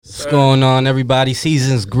What's going on, everybody?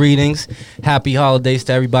 Season's greetings. Happy holidays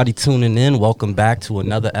to everybody tuning in. Welcome back to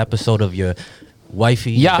another episode of your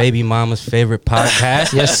wifey, your baby mama's favorite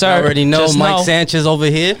podcast. Yes, sir. You already know Mike Sanchez over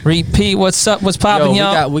here. Repeat, what's up? What's popping,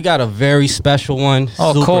 y'all? We got a very special one.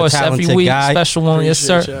 Oh, of course, every week, guy. special one. Yes,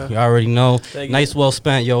 sir. You already know. Nice, well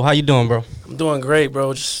spent. Yo, how you doing, bro? I'm doing great,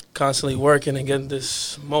 bro. Just constantly working and getting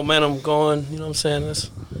this momentum going. You know what I'm saying?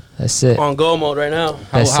 That's it. On go mode right now.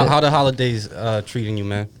 How the holidays treating you,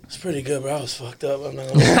 man? It's pretty good, bro. I was fucked up. I'm not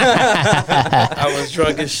gonna lie. I was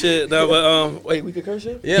drunk as shit. No, but wait, we could curse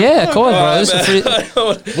it? Yeah, of course, bro. This is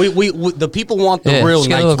free. we the people want the real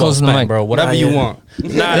nice, well spent, bro. Whatever you want.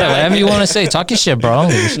 Whatever you want to say. Talk your shit, bro.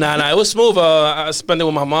 Nah, it was smooth. I spent it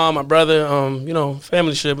with my mom, my brother,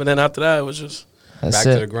 family shit. But then after that, it was just back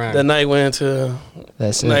to the grind. The night went to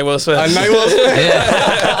night well spent. Night well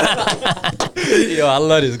spent. Yo, I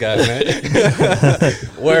love this guy, man.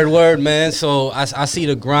 word, man. So I see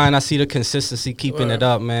the grind. I see the consistency, keeping it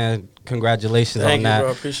up, man. Congratulations on that. Thank you,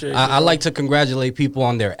 bro. Appreciate it. I like to congratulate people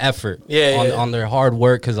on their effort, on their hard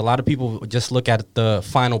work, because a lot of people just look at the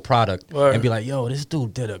final product and be like, yo, this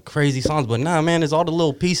dude did a crazy songs. But nah, man, it's all the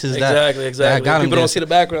little pieces that got people don't see the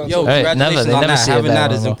background. Yo, congratulations on that. Having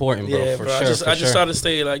that is important, bro. Yeah, for bro. sure. I just started to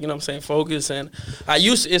stay, focused. And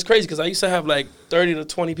it's crazy because I used to have like 30 to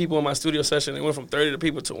 20 people in my studio session. It went from 30 to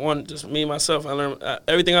people to one, just me, myself. I learned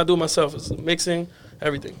everything I do myself is mixing.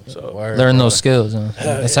 Everything. So learn those skills.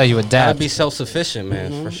 That's how you adapt. Gotta be self-sufficient,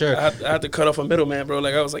 man, for sure. I had to cut off a middleman, bro.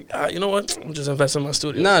 Like I was like, you know what? I'm just investing in my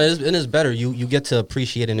studio. Nah, it is better. You get to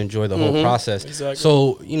appreciate and enjoy the whole process. Exactly.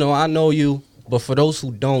 So I know you, but for those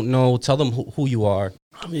who don't know, tell them who you are.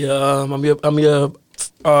 I'm your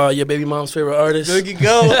baby mom's favorite artist. There you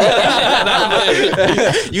go.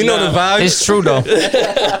 You know the vibe. It's true though.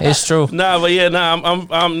 It's true.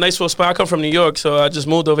 I'm nice for a spot. I come from New York, so I just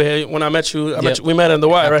moved over here. When I met you, we met in the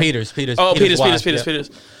Y, right? Peters. Oh, Peters.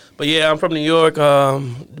 But yeah, I'm from New York.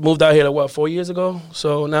 Moved out here like 4 years ago.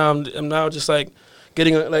 So now I'm now just like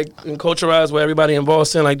getting like in culturized where everybody in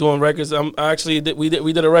Boston like doing records. We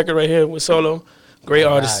did a record right here with Solo. Great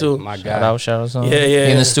artist too. My God. Shout out. Yeah.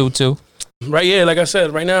 In the stew too. Right, yeah, like I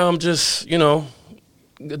said, right now I'm just,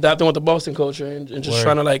 adapting with the Boston culture and just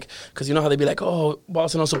trying to because you know how they be like, oh,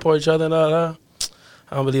 Boston don't support each other, I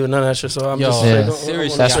don't believe in none of that shit, so I'm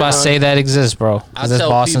seriously. That's why I say that exists, bro. I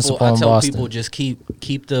tell people just keep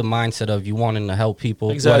the mindset of you wanting to help people,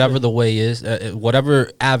 whatever the way is, whatever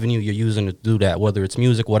avenue you're using to do that, whether it's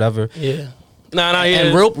music, whatever. Yeah.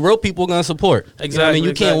 And real people gonna support. Exactly.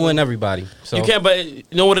 You can't win everybody. So you can't, but you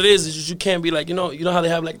know what it is just you can't be like you know how they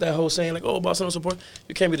have like that whole saying like, oh, Boston don't support.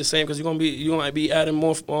 You can't be the same because you're gonna be adding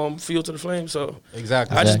more fuel to the flame. So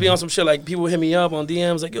exactly. I just be on some shit like people hit me up on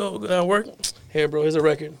DMs like, yo, good work. Here, bro, here's a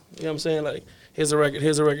record. You know what I'm saying? Like, here's a record.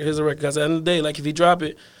 Because at the end of the day, like if you drop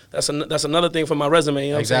it, that's another thing for my resume.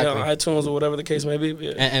 You know what I'm saying? On iTunes or whatever the case may be.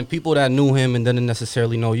 Yeah. And people that knew him and didn't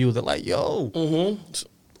necessarily know you, they're like, yo.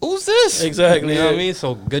 Who's this? Exactly. You know what I mean?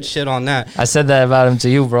 So good shit on that. I said that about him to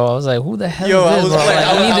you, bro. I was like, who the hell is this, bro?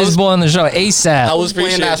 I need this boy on the show ASAP. I was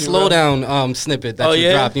playing that slowdown snippet that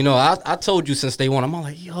you dropped. I told you since day one. I'm all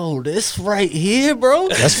like, yo, this right here, bro.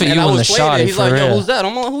 That's for you on the shot. He's like, yo, who's that?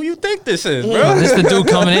 I'm like, who you think this is, bro? This is the dude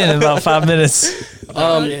coming in about 5 minutes.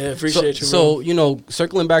 Appreciate you, bro. So,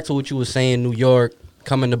 circling back to what you were saying, New York,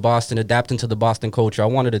 coming to Boston, adapting to the Boston culture, I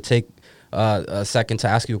wanted to take a second to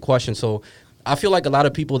ask you a question. So I feel like a lot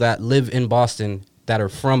of people that live in Boston, that are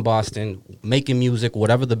from Boston, making music,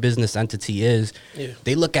 whatever the business entity is,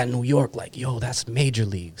 they look at New York like, yo, that's major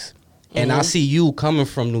leagues. And I see you coming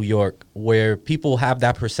from New York where people have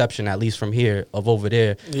that perception, at least from here, of over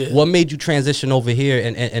there. Yeah. What made you transition over here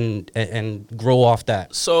and grow off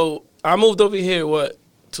that? So I moved over here,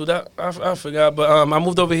 I forgot, but I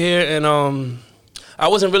moved over here and I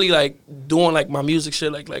wasn't really like doing like my music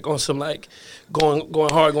shit like on some like going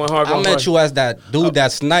hard. I met you as that dude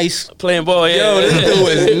that's nice playing ball. Yeah. Yo, this dude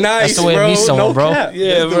is nice. That's the way it be someone, bro. Cap.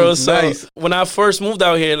 Yeah, bro. So when I first moved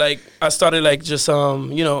out here, like I started like just I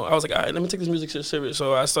was like, all right, let me take this music shit serious.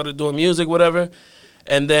 So I started doing music, whatever.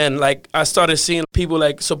 And then like I started seeing people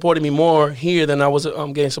like supporting me more here than I was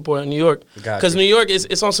getting support in New York. Because New York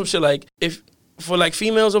it's on some shit like if for like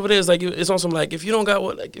females over there, it's like it's on some like if you don't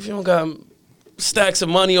got stacks of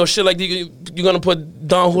money or shit like you're gonna put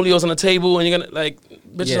Don Julio's on the table and you're gonna like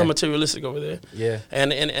bitches are materialistic over there. Yeah.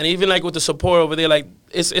 And even like with the support over there, like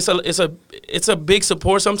it's a big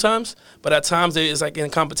support sometimes, but at times it's like in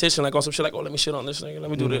competition, like on some shit like, oh, let me shit on this nigga, let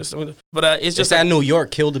me do this. But it's just that New York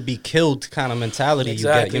kill to be killed kind of mentality.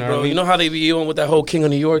 Exactly, you get, bro. what I mean? You know how they be on with that whole King of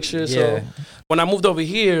New York shit. Yeah. So when I moved over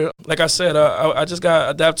here, like I said, I just got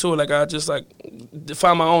adapted to it. Like I just like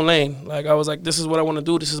find my own lane. Like I was like, this is what I want to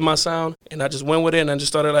do. This is my sound, and I just went with it. And I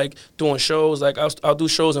just started like doing shows. Like I'll do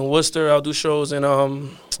shows in Worcester. I'll do shows in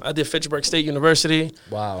I did Fitchburg State University.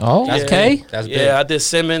 Wow. Oh, Yeah. okay. That's big. Yeah, I did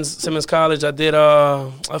Simmons College. I did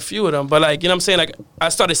a few of them. But like, you know what I'm saying? Like I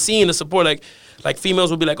started seeing the support. Like females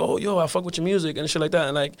would be like, oh, yo, I fuck with your music and shit like that.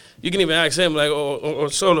 And like, you can even ask him like, or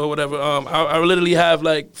Solo or whatever. I literally have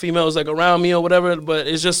like females like around me or whatever, but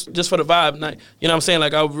it's just for the vibe. Like, you know what I'm saying?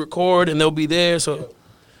 Like I'll record and they'll be there. So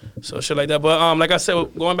shit like that. But like I said,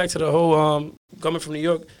 going back to the whole coming from New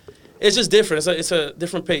York, it's just different. It's a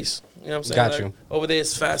different pace. You know what I'm saying? Got Like, you. over there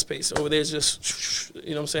it's fast paced. Over there it's just, you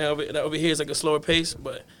know what I'm saying? Over here it's like a slower pace,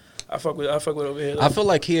 but I fuck with over here. I feel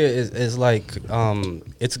like here is like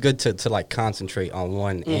it's good to like concentrate on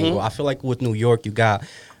one angle. I feel like with New York you got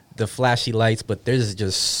the flashy lights, but there's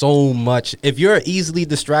just so much. If you're an easily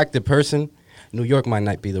distracted person, New York might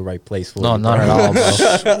not be the right place for No, you. not at all,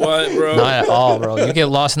 bro. What, bro? Not at all, bro. You get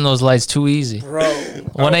lost in those lights too easy. Bro.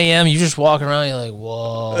 1 a.m. you just walk around, you're like,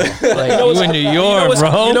 whoa. Like, know you in New York, what's,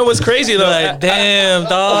 bro. You know what's crazy though? Like, damn,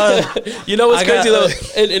 dog. You know what's I got-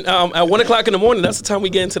 crazy though? At 1 o'clock in the morning, that's the time we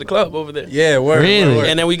get into the club over there. Yeah, word. Really? Word.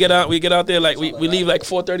 And then we get out there like we leave like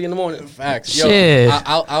 4:30 in the morning. Facts. Yo, Shit.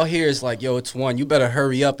 out here it's like, yo, it's 1. You better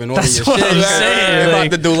hurry up and order That's your what shit. I'm We're saying, about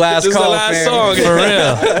like, to do last this is the call, last fam. song. For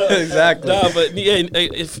real. Exactly. Nah, but yeah,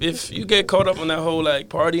 if you get caught up on that whole like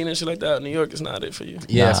partying and shit like that, New York is not it for you.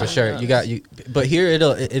 Yeah, Nah. for sure. But here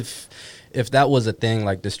if that was a thing,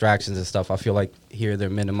 like distractions and stuff, I feel like here they're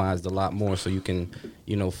minimized a lot more, so you can,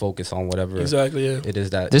 focus on whatever Exactly. Yeah. it is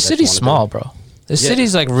that. The that you city's wanna small, do. bro. The Yeah.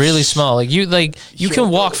 city's like really small. Like you can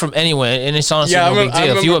walk from anywhere, and it's honestly no big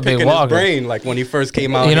deal if you a big picking walker. his brain, like when he first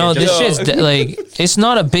came out. You know, here, this just- shit's like it's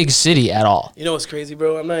not a big city at all. You know what's crazy,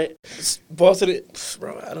 bro? I'm not Boston,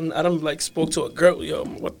 bro. I don't like spoke to a girl, yo.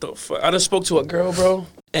 What the fuck? I done spoke to a girl, bro,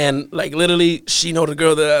 and like literally, she know the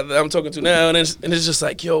girl that I'm talking to now, and it's just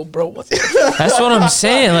like, yo, bro, what the fuck? That's what I'm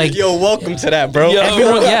saying. Like Yo, welcome to that, bro. Yo.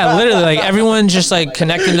 everyone, yeah, literally, like everyone just like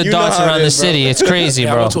connecting the You know dots how it around the is, bro. city. It's crazy,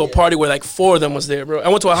 Yeah, I bro. went to a party where like 4 of them was there, bro. I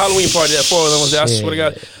went to a Halloween party that 4 of them was there. I swear to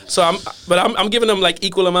God. So I'm giving them like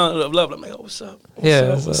equal amount of love. I'm like, oh, what's up?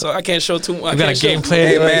 Yeah, So I can't show too much. We got a game plan.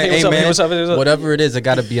 Hey Like, man, what's up, man. what's up, what's up? Whatever it is, it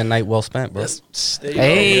got to be a night well spent, bro. There you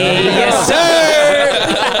Hey, go. yes,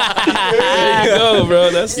 sir. There you go,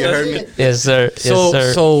 bro. That's heard me? Yes, sir. Yes,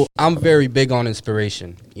 sir. So I'm very big on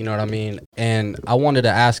inspiration. You know what I mean? And I wanted to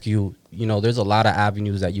ask you. There's a lot of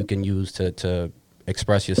avenues that you can use to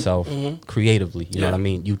express yourself creatively. You know what I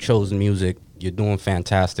mean? You chose music. You're doing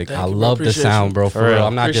fantastic. Thank I you, bro. love the Appreciate sound, you. bro. For For real. real.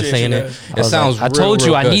 I'm not just Appreciate saying you, it. guys. It sounds. I told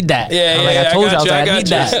you I good. need that. Yeah, I'm like, yeah, I told you, I was like, I got need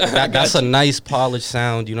you. that. That's a nice polished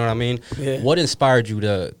sound. You know what I mean? Yeah. What inspired you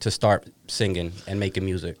to start singing and making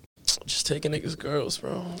music? Just taking niggas' girls,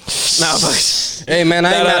 bro. Nah, but Hey man,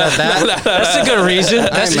 I ain't mad at that. That's a good reason.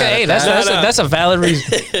 That's mad at hey, that. that's a valid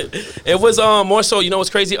reason. it was more so. You know what's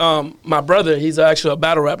crazy? My brother, he's actually a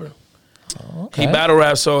battle rapper. Okay. He battle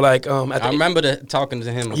raps. So like, at the, I remember talking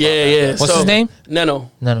to him. About yeah, that. yeah. What's so, his name? Neno.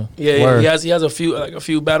 No. Yeah, yeah. Word. He has a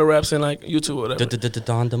few battle raps in like YouTube or whatever.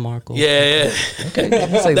 Don DeMarco. Yeah, yeah. Okay.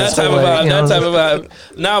 It's like that this type of whole, vibe. you know, That type of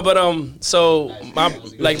vibe. Nah, but so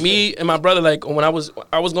me and my brother, like when I was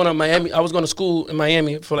going to Miami, I was going to school in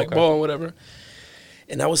Miami for like ball and whatever.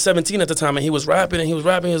 And I was 17 at the time, and he was rapping. He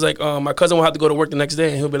was like, my cousin will have to go to work the next day,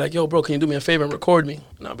 and he'll be like, yo, bro, can you do me a favor and record me?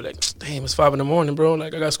 And I'll be like, damn, it's 5 a.m, bro.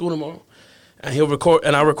 Like I got school tomorrow. And he'll record,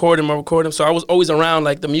 and I record him. So I was always around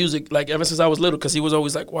like the music, like ever since I was little, because he was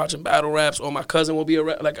always like watching battle raps, or my cousin will be a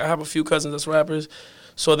rap. Like I have a few cousins that's rappers.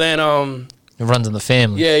 So then, it runs in the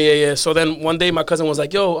family. yeah. So then one day my cousin was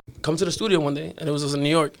like, yo, come to the studio one day. And it was in New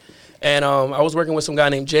York. And I was working with some guy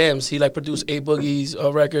named Jams. He like produced A Boogie's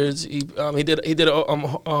records. He did A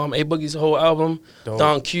Boogie's whole album. Dope.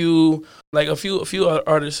 Don Q, like a few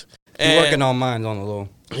artists. You And working on mine on the low.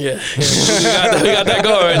 yeah, we got that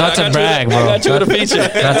going. Not to brag, bro. I got you with a feature.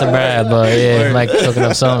 Not to brag, but yeah, like cooking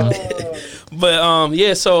up something. But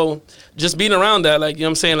yeah, so just being around that, like, you know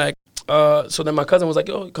what I'm saying, like, so then my cousin was like,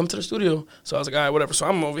 yo, come to the studio. So I was like, all right, whatever. So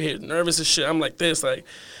I'm over here nervous as shit. I'm like this, like,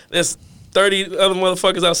 there's 30 other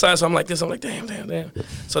motherfuckers outside. So I'm like this. I'm like, damn.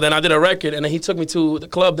 So then I did a record, and then he took me to the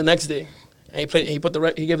club the next day. And he paid the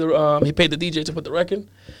DJ to put the record.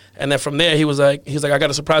 And then from there, he was like, I got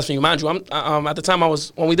a surprise for you. Mind you, at the time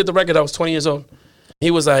when we did the record, I was 20 years old.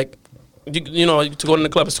 He was like, you know, to go to the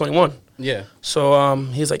club is 21. Yeah. So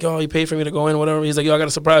he's like, yo, he paid for me to go in, whatever. He's like, yo, I got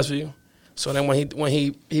a surprise for you. So then when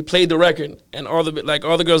he played the record and all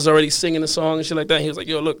the girls already singing the song and shit like that, he was like,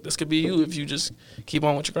 yo, look, this could be you if you just keep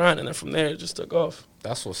on with your grind. And then from there, it just took off.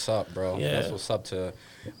 That's what's up, bro. Yeah. That's what's up to.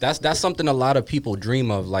 That's something a lot of people dream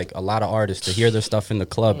of, like a lot of artists, to hear their stuff in the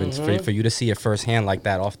club and for you to see it firsthand like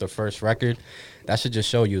that off the first record. That should just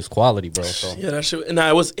show you it's quality, bro. So. Yeah, that shit. Nah,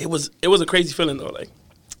 it was a crazy feeling though. Like,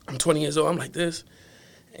 I'm 20 years old. I'm like this.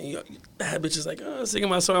 And that bitch is like, singing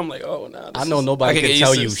my song. I'm like, oh, nah. I know nobody can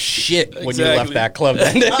tell you shit when you left that club.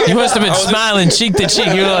 You must have been smiling cheek to cheek.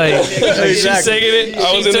 You're like, she's singing it.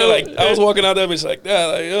 I was in there like, I was walking out there, bitch like, yeah,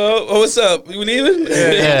 like, oh, what's up? You leaving?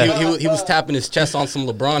 Yeah. He was tapping his chest on some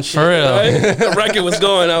LeBron shit. For real. Right? The record was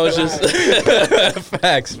going. I was just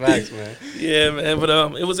facts, man. Yeah, man. But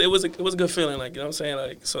it was a good feeling. Like, you know what I'm saying?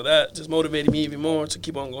 Like, so that just motivated me even more to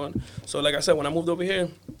keep on going. So like I said, when I moved over here,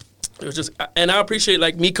 it was just, and I appreciate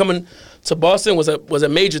like me coming to Boston was a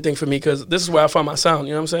major thing for me because this is where I found my sound.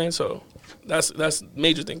 You know what I'm saying? So that's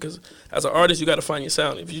major thing because as an artist, you got to find your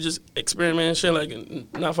sound. If you just experiment and shit like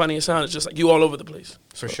and not finding your sound, it's just like you all over the place.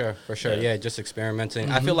 For sure. Yeah, just experimenting.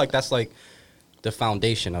 I feel like that's like the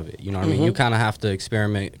foundation of it. You know what I mean? You kind of have to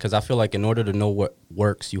experiment because I feel like in order to know what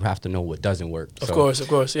works, you have to know what doesn't work. Of course,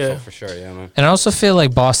 yeah. So for sure, yeah, man. And I also feel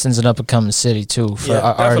like Boston's an up-and-coming city, too, for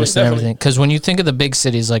artists and everything. Because when you think of the big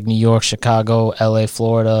cities like New York, Chicago, L.A.,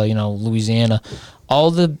 Florida, Louisiana, all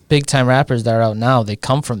the big-time rappers that are out now, they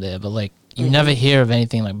come from there. But, like, you never hear of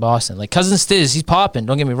anything like Boston. Like, Cousin Stiz, he's popping,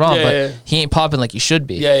 don't get me wrong, but he ain't popping like he should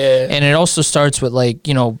be. Yeah. And it also starts with, like,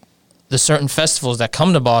 the certain festivals that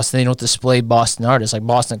come to Boston, they don't display Boston artists, like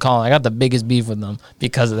Boston Calling. I got the biggest beef with them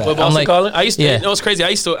because of that. But Boston Calling? I used to, it was crazy. I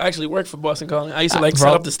used to actually work for Boston Calling. I used to set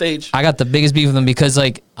up the stage. I got the biggest beef with them because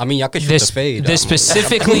like, I mean, y'all could shoot the fade. This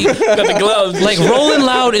specifically, got the gloves. Like Rolling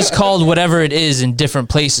Loud is called whatever it is in different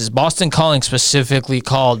places. Boston Calling specifically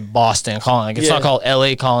called Boston Calling. Like, it's not called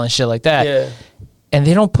LA Calling, shit like that. Yeah. And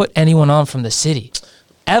they don't put anyone on from the city.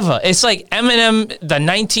 Ever. It's like Eminem, the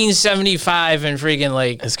 1975 and freaking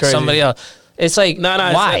like somebody else. It's like,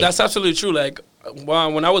 why? That's absolutely true. Like,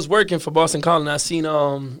 when I was working for Boston Calling, I seen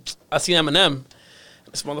Eminem.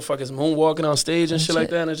 This motherfucker's moonwalking on stage and shit like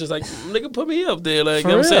that. And it's just like, nigga, put me up there. Like, you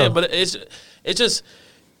know what I'm saying? But it's just,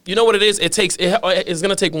 you know what it is? It's going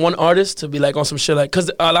to take one artist to be like on some shit like,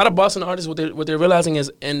 because a lot of Boston artists, what they're realizing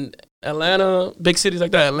is in Atlanta, big cities like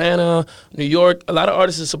that, Atlanta, New York, a lot of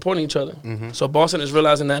artists are supporting each other. So Boston is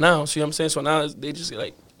realizing that now. See what I'm saying? So now they just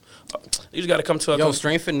like, you just got to come to a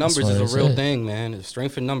strength in numbers is a real thing, man.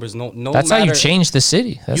 Strength in numbers, no. That's matter, how you change the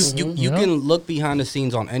city. You can look behind the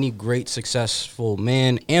scenes on any great successful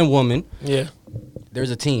man and woman. Yeah, there's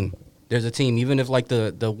a team. Even if like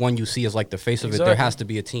the one you see is like the face of it, there has to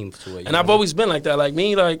be a team to it. And I've always been like that. Like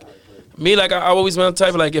me, I've always been the type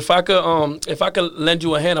of like if I could lend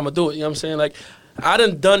you a hand, I'm gonna do it. You know what I'm saying? Like I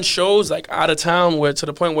done shows like out of town where to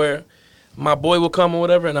the point where my boy will come or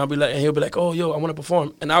whatever, and he'll be like, oh, yo, I want to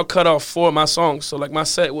perform. And I'll cut off 4 of my songs. So, like, my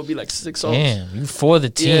set will be like 6 songs. Damn, you for the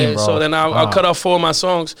team, bro. So then I'll cut off 4 of my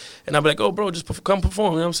songs, and I'll be like, oh, bro, just come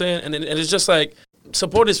perform. You know what I'm saying? And it's just like,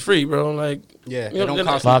 support is free, bro. Like, it don't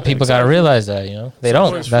cost a lot of people got to realize that, They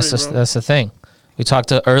don't. That's the thing. We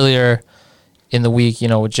talked earlier in the week,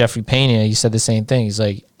 with Jeffrey Pena. He said the same thing. He's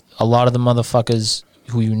like, a lot of the motherfuckers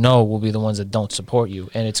who will be the ones that don't support you,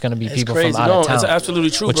 and it's going to be people from out of town. It's absolutely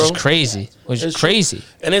true, which bro. is crazy.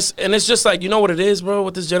 And it's just like, you know what it is, bro.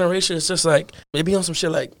 With this generation, it's just like they be on some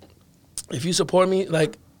shit like, if you support me,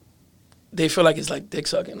 like they feel like it's like dick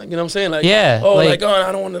sucking, like, you know what I'm saying? Like, I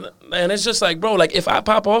don't want to. And it's just like, bro, like if I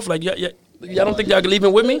pop off, like y'all don't think y'all can leave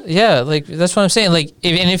it with me? Yeah, like that's what I'm saying. Like,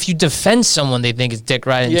 if you defend someone, they think it's dick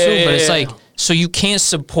riding too. But it's like, so you can't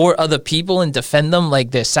support other people and defend them,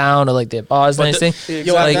 like their sound or like their bars and anything. At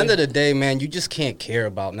the end of the day, man, you just can't care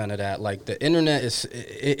about none of that. Like the internet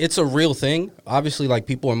it's a real thing. Obviously, like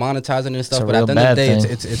people are monetizing and stuff, but at the end of the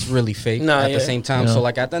day, it's really fake at the same time. So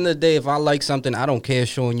like at the end of the day, if I like something, I don't care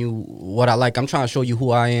showing you what I like. I'm trying to show you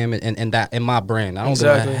who I am and my brand. I don't give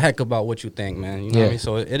a heck about what you think, man. You know what I mean?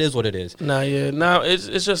 So it is what it is. Now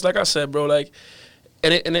it's just like I said, bro. Like.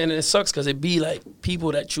 And it sucks because it be like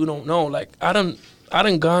people that you don't know. Like I done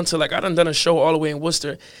done a show all the way in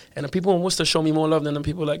Worcester, and the people in Worcester show me more love than the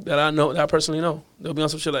people like that I know, that I personally know. They'll be on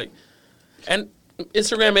some shit like, and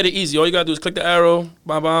Instagram made it easy. All you gotta do is click the arrow,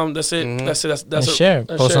 bam, that's it. That's it. That's it. Share.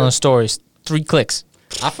 Post on the stories. 3 clicks.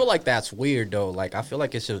 I feel like that's weird though. Like I feel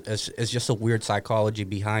like it's just a weird psychology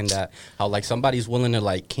behind that. How like somebody's willing to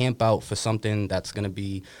like camp out for something that's gonna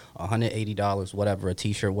be $180, whatever, a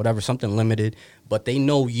T-shirt, whatever, something limited, but they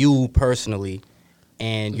know you personally,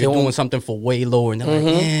 and you're doing something for way lower, and they're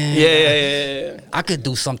like, yeah. I could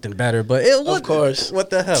do something better, but of course, what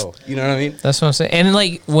the hell, you know what I mean? That's what I'm saying. And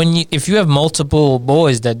like if you have multiple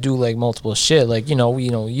boys that do like multiple shit, like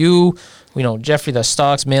Jeffrey that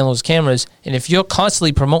stalks Manlo's cameras, and if you're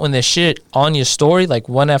constantly promoting this shit on your story, like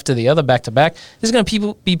one after the other, back to back, there's gonna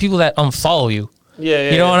be people that unfollow you.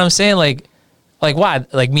 You know what I'm saying? Like why?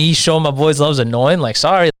 Like me showing my boys love's annoying. Like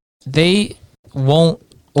sorry, they won't.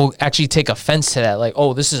 Will actually take offense to that. Like,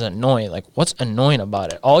 oh, this is annoying. Like, what's annoying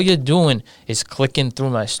about it? All you're doing is clicking through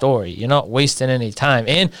my story. You're not wasting any time.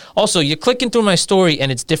 And also, you're clicking through my story and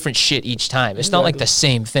it's different shit each time. It's not like the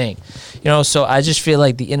same thing. So I just feel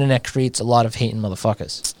like the internet creates a lot of hating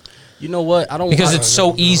motherfuckers. You know what? Because it's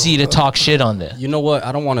so easy to talk shit on there. You know what?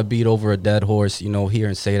 I don't want to beat over a dead horse, here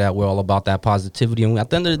and say that we're all about that positivity. And at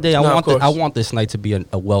the end of the day, I want this night to be a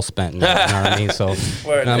well spent night. You know what I mean? So,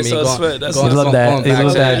 love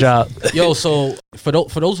that drop. Yo, so for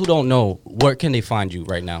those who don't know, where can they find you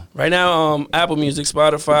right now? Right now, Apple Music,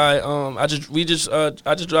 Spotify. I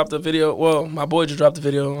just dropped the video. Well, my boy just dropped the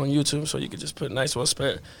video on YouTube, so you could just put Nice Well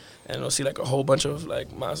Spent. And you'll see like a whole bunch of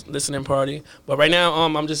like my listening party. But right now,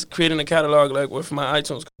 I'm just creating a catalog like with my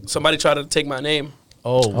iTunes. Somebody tried to take my name.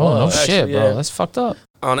 No shit, bro. Yeah. That's fucked up.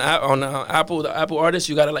 On Apple, the Apple artist,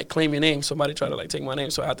 you gotta like claim your name. Somebody tried to like take my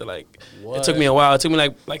name, so I had to like. What? It took me a while. It took me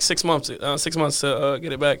like 6 months. 6 months to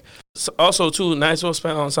get it back. So also too, Nice Well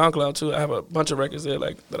Spent on SoundCloud too. I have a bunch of records there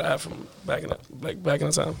like that I have from back in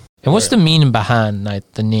the time. And what's the meaning behind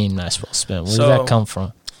the name Nice Well Spent? Where did that come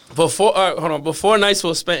from? Before Nice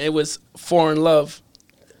Well Spent, it was Foreign Love.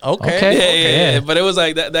 Okay. Yeah. But it was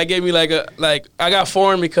like that gave me like I got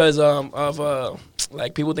foreign because of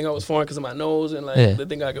like people think I was foreign because of my nose and like they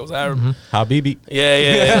think like I was Arab. Habibi.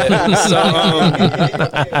 Yeah.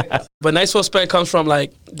 So, but Nice Well Spent comes from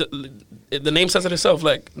like the name says it itself.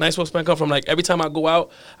 Like Nice Well Spent comes from like every time I go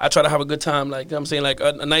out, I try to have a good time. Like you know what I'm saying, like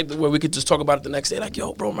a night where we could just talk about it the next day. Like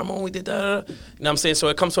yo, bro, remember when we did that? You know what I'm saying? So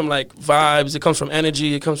it comes from like vibes. It comes from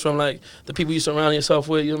energy. It comes from like the people you surround yourself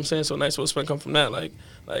with. You know what I'm saying? So Nice Well Spent come from that. Like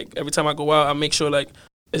every time I go out, I make sure like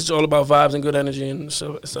it's all about vibes and good energy and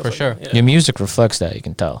stuff. For like sure. Yeah. Your music reflects that, you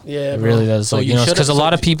can tell. Yeah, it really does. So like, because a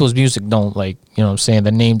lot of people's music don't like, you know what I'm saying,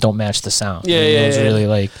 the name don't match the sound. Yeah, It's really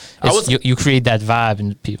like, you create that vibe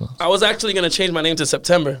in people. I was actually going to change my name to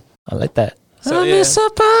September. I like that. So, I miss a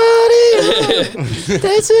party.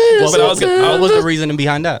 That's it. What was the reasoning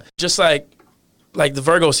behind that? Just like the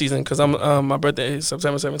Virgo season, because I'm my birthday is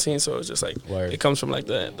September 17th, so it's just like it comes from like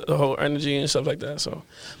the whole energy and stuff like that. So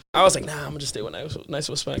I was like, nah, I'm gonna just stay with Nice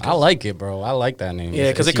Well Spent. I like it, bro. I like that name.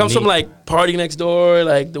 Yeah, because it comes from like Party Next Door,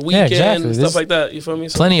 like The Weeknd, and stuff like that. You feel me?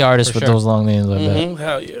 So, plenty of artists with those long names like that.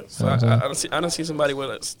 Hell yeah. So I don't see somebody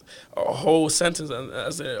with a whole sentence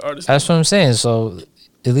as their artist. That's what I'm saying. So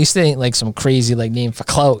at least they ain't like some crazy like name for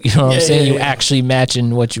clout. You know what I'm saying? You actually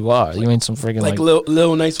matching what you are. You ain't some freaking like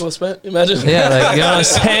Lil Nice Well Spent. Imagine. Yeah, like you know what I'm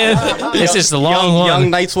saying? It's just the long one. Young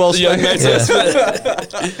Nice Well Spent.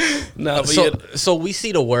 Nah, but so we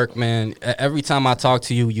see the work, man. Every time I talk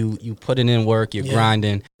to you, you putting in work. You're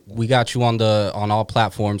grinding. We got you on all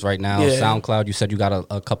platforms right now. Yeah. SoundCloud. You said you got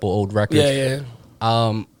a couple old records. Yeah.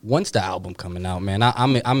 When's the album coming out, man?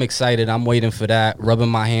 I'm excited. I'm waiting for that. Rubbing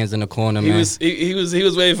my hands in the corner, man. He was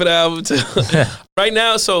waiting for the album too. Right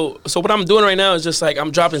now, so what I'm doing right now is just like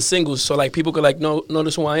I'm dropping singles, so like people could like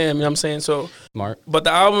notice who I am. You know what I'm saying? So smart. But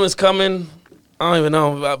the album is coming. I don't even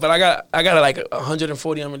know, but I got like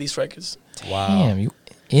 140 unreleased records. Wow. Damn, you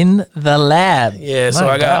in the lab. Yeah, so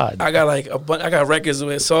I got like I got records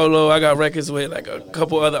with Solo. I got records with like a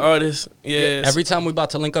couple other artists. Yeah. Every time we about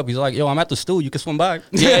to link up, he's like, "Yo, I'm at the stool. You can swim by."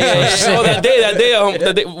 Yeah. So that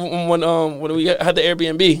day when we had the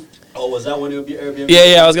Airbnb. Oh, was that when it would be Airbnb?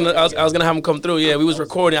 Yeah. I was gonna have him come through. Yeah, we was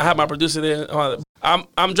recording. I had my producer there.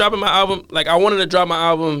 I'm dropping my album. Like I wanted to drop my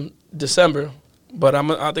album December. But I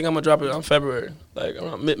think I'm gonna drop it on February, like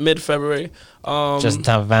around mid-February. Just in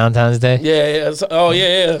time for Valentine's Day. Yeah. So,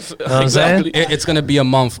 yeah. Exactly. It's gonna be a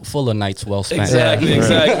month full of nights well spent. Exactly.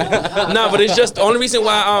 No, but it's just the only reason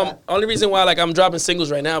why like I'm dropping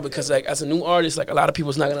singles right now because like as a new artist, like a lot of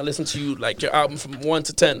people's not gonna listen to you like your album from 1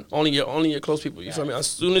 to 10. Only your close people. You feel me? As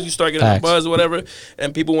soon as you start getting a buzz or whatever,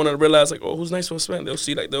 and people want to realize like, oh, who's Nice Well Spent? They'll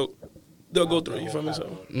see like they'll go through it, you feel me?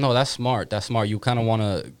 So no, that's smart. You kind of want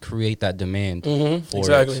to create that demand for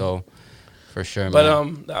exactly. it. So for sure, man.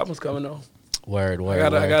 But the album's coming though. Word.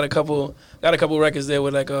 I got a couple records there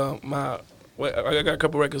with like I got a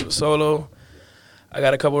couple records with Solo. I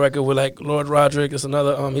got a couple records with like Lord Roderick. It's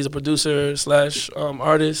another. He's a producer /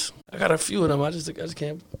 artist. I got a few of them. I just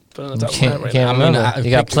can't put on the top of my head right now. I mean,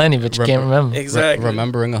 you got plenty, but you can't remember. Exactly.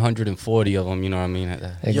 Remembering 140 of them, you know what I mean?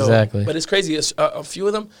 Exactly. But it's crazy. It's, a few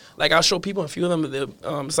of them, like I'll show people a few of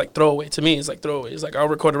them. It's like throwaway to me. It's like throwaway. It's like I'll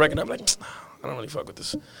record a record. And I'm like, I don't really fuck with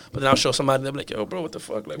this. But then I'll show somebody. They'll be like, yo, bro, what the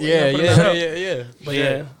fuck? Like, yeah. But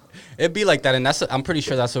yeah. It'd be like that, and I'm pretty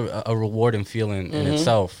sure that's a rewarding feeling in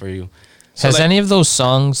itself for you. So has any of those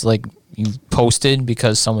songs like you posted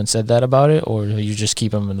because someone said that about it, or you just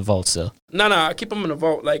keep them in the vault still? No, I keep them in the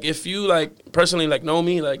vault. Like if you like personally like know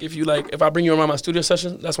me, like if I bring you around my studio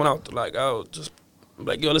session, that's when I'll just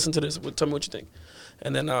like, yo, listen to this. Tell me what you think,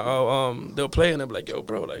 and then they'll play and they'll be like, yo,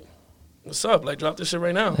 bro, like, what's up? Like, drop this shit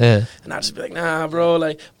right now. Yeah. And I just be like, nah, bro,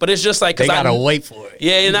 like, but it's just like, they gotta wait for it.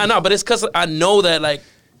 Yeah, no, but it's because I know that like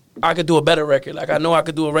I could do a better record. Like I know I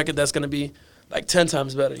could do a record that's gonna be like 10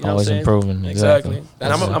 times better. You know Always what I'm improving. Exactly.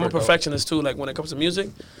 And I'm a perfectionist too. Like when it comes to music,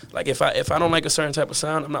 like if I don't like a certain type of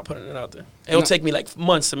sound, I'm not putting it out there. It'll take me like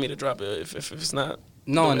months for me to drop it if it's not.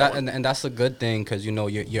 No, and that's a good thing because you know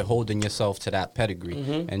you're holding yourself to that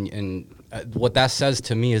pedigree, and what that says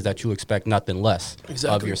to me is that you expect nothing less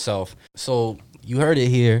of yourself. So you heard it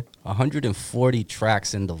here, 140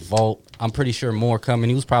 tracks in the vault. I'm pretty sure more coming.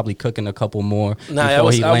 He was probably cooking a couple more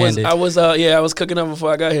before he landed. I was cooking them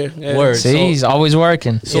before I got here. Yeah. Word. See, he's always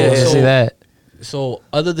working. So see that. So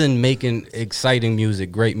other than making exciting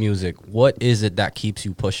music, great music, what is it that keeps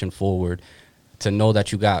you pushing forward to know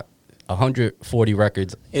that you got 140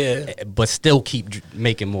 records, but still keep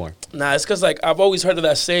making more? Nah, it's because like I've always heard of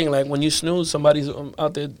that saying, like when you snooze, somebody's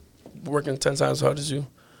out there working 10 times as hard as you.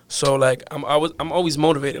 So like I'm always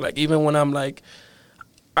motivated. Like even when I'm like,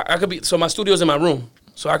 I could be, so my studio's in my room,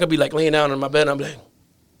 so I could be like laying down in my bed and I'm like,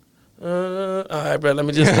 all right, bro, let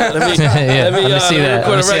me see that. Let me see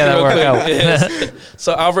that work out.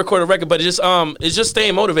 So I'll record a record, but it's just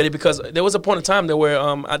staying motivated because there was a point in time there where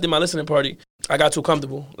I did my listening party. I got too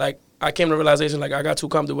comfortable. Like I came to the realization like I got too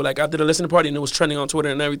comfortable. Like I did a listening party and it was trending on Twitter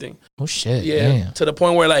and everything. Oh shit! Yeah, damn. To the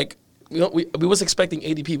point where like we was expecting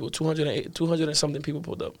 80 people, 200 and something people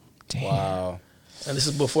pulled up. Damn. Wow. And this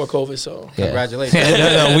is before COVID, so congratulations.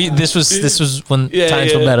 This was when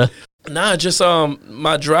times were better. Nah, just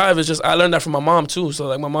my drive is just I learned that from my mom too. So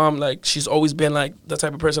like my mom, like she's always been like the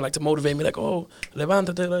type of person like to motivate me, like, oh,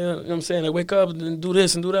 levántate, like, you know what I'm saying, like wake up and do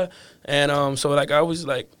this and do that. And so like I always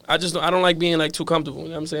like I don't like being like too comfortable. You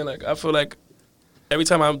know what I'm saying? Like I feel like every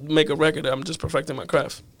time I make a record, I'm just perfecting my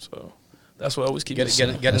craft. So that's what I always keep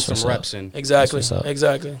getting some reps in. Exactly.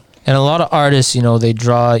 And a lot of artists, you know, they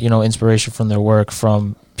draw, you know, inspiration from their work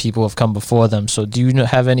from people who have come before them. So do you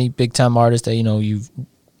have any big time artists that, you know, you've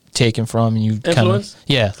taken from and you influence?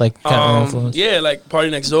 Kind of influence? Yeah, like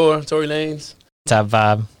Party Next Door, Tory Lanez. Type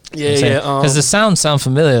vibe. Yeah. Because the sound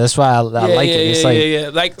familiar. That's why I like it.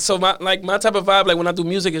 It's Like so my type of vibe, like when I do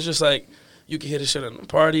music, it's just like you can hear this shit at a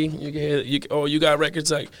party. You can hear you got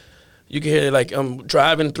records like you can hear it like I'm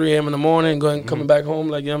driving 3 a.m. in the morning, coming back home,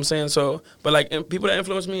 like, you know what I'm saying? So, but like people that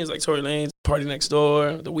influence me is like Tory Lanez, Party Next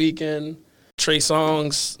Door, The Weeknd, Trey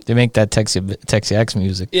Songz. They make that Texas X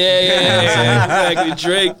music. Yeah, exactly.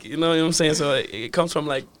 Drake, you know what I'm saying? So it comes from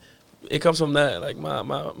that. Like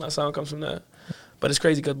my sound comes from that. But it's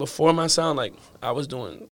crazy because before my sound, like I was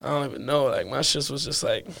doing, I don't even know, like my shit was just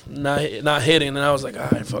like not hitting, and I was like, all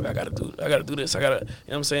right, fuck, I gotta do this. I gotta, you know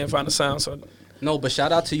what I'm saying, find a sound. So. No, but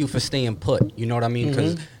shout out to you for staying put. You know what I mean?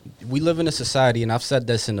 Because we live in a society, and I've said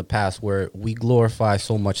this in the past, where we glorify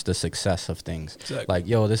so much the success of things. Exactly. Like,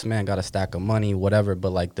 yo, this man got a stack of money, whatever.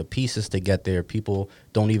 But like the pieces to get there, people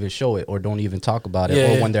don't even show it or don't even talk about it.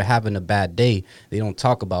 Yeah. Or when they're having a bad day, they don't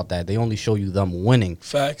talk about that. They only show you them winning.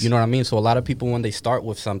 Facts. You know what I mean? So a lot of people, when they start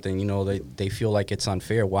with something, you know, they feel like it's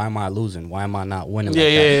unfair. Why am I losing? Why am I not winning?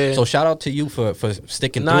 Yeah. So shout out to you for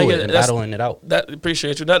sticking through it and battling it out. That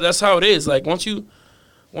appreciate you. That's how it is. Like once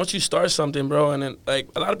you start something, bro, and then like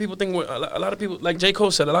a lot of people think, a lot of people, like J.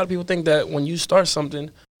 Cole said, a lot of people think that when you start something,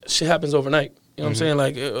 shit happens overnight. You know what I'm saying?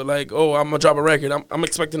 Like, oh, I'm gonna drop a record. I'm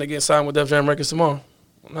expecting to get signed with Def Jam Records tomorrow.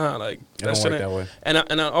 Nah, like it don't work that way.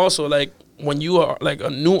 And I also like when you are like a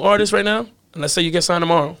new artist right now, and let's say you get signed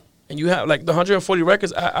tomorrow, and you have like the 140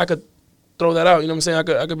 records, I could throw that out. You know what I'm saying?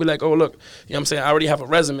 I could be like, oh, look, you know what I'm saying? I already have a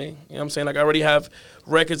resume. You know what I'm saying? Like I already have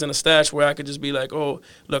records in a stash where I could just be like, oh,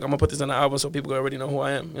 look, I'm gonna put this on the album so people already know who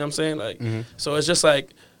I am. You know what I'm saying? Like, so it's just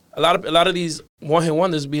like a lot of these one-hit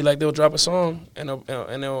wonders be like they'll drop a song and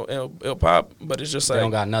it'll pop, but it's just like they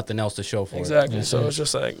don't got nothing else to show for exactly. it. So it's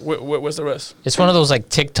just like where's the rest? It's one of those like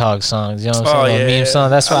TikTok songs, you know what I'm saying? Yeah. Meme song.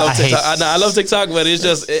 That's why I hate. I love TikTok, but it's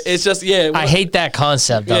just yeah. I hate that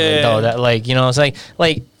concept of it though. That like, you know, it's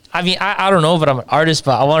like I mean, I don't know, but I'm an artist,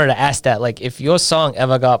 but I wanted to ask that. Like, if your song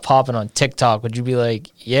ever got popping on TikTok, would you be like,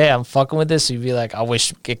 yeah, I'm fucking with this? Or you'd be like, I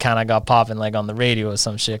wish it kind of got popping, like, on the radio or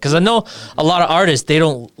some shit? Because I know a lot of artists, they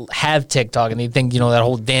don't have TikTok, and they think, that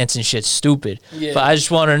whole dancing shit's stupid. Yeah. But I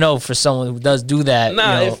just want to know, for someone who does do that.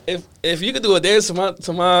 Nah, if you could do a dance to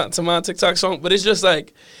my TikTok song, but it's just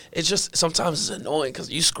like, sometimes it's annoying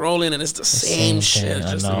because you scrolling and it's the same shit.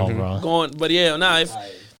 I know, bro. Going, but yeah, nah,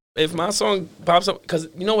 if my song pops up, because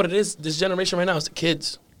you know what it is, this generation right now is the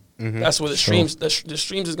kids. Mm-hmm. That's where the streams, the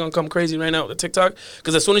streams is gonna come crazy right now with the TikTok.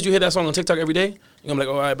 Because as soon as you hear that song on TikTok every day, you're gonna be like,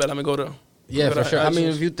 oh, all right, bet I'm gonna go to. Yeah, for sure. I mean,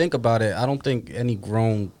 if you think about it, I don't think any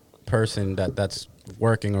grown person that's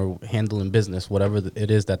working or handling business, whatever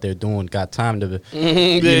it is that they're doing, got time to,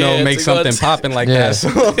 make something popping like that. So,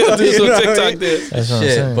 do some TikTok this.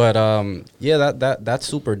 Shit, but that's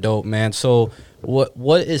super dope, man. So.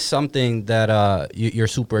 What is something that you're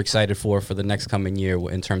super excited for the next coming year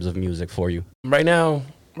in terms of music for you? Right now,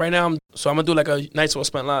 I'm gonna do like a Nights Well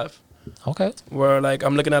Spent live. Okay. Where like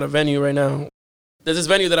I'm looking at a venue right now. There's this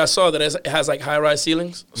venue that I saw that it has like high-rise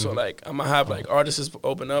ceilings. Mm-hmm. So like I'm gonna have like artists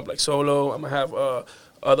open up like Solo. I'm gonna have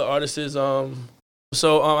other artists. I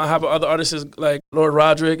have other artists like Lord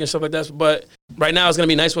Roderick and stuff like that. But right now it's gonna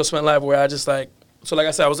be Nights Well Spent live, where I just like. So like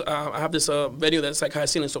I said, I have this video that's like high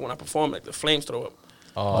ceiling. So when I perform, like the flames throw up.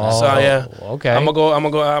 Oh, so yeah. Okay. I'm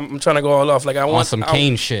trying to go all off. Like I want some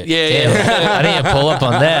Kane shit. Yeah. I didn't pull up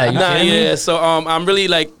on that. Yeah. So I'm really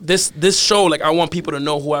like this show. Like I want people to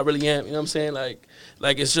know who I really am. You know what I'm saying?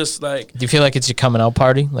 Like it's just like. Do you feel like it's your coming out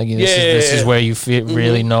party? Like this is where you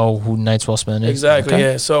really know who Nights Well Spent is. Exactly. Okay.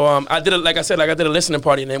 Yeah. So I did like I did a listening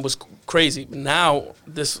party and it was crazy. Now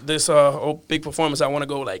this whole big performance, I want to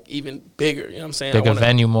go like even bigger. You know what I'm saying? Bigger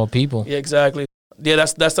venue, more people. Yeah. Exactly. Yeah.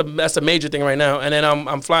 That's the major thing right now. And then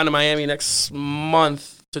I'm flying to Miami next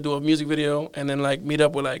month to do a music video and then like meet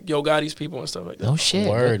up with like Yo Gotti's people and stuff like that. Oh shit.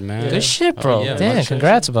 Word, man. Good shit, bro. Damn.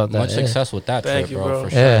 Congrats about that. Much success with that. Thank trip, you, bro. For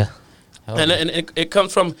sure. Yeah. And it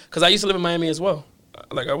comes from because I used to live in Miami as well.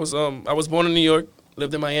 Like I was born in New York,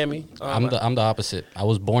 lived in Miami. I'm the opposite. I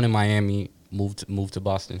was born in Miami, moved to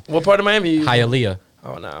Boston. What part of Miami? Hialeah.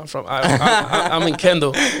 Oh no, I'm in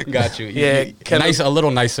Kendall. Got you. Yeah, Kendall. Nice, a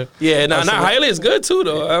little nicer. Yeah, Hialeah is good too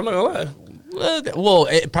though. I'm not gonna lie. Well,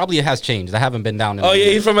 it probably has changed. I haven't been down. Yeah,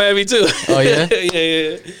 he's from Miami too. Oh yeah.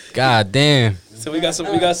 yeah. God damn. So we got some.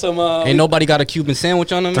 Ain't nobody got a Cuban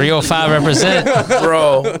sandwich on them. 305 represent,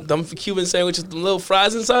 bro. Them Cuban sandwiches, them little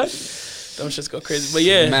fries inside. Them shits go crazy. But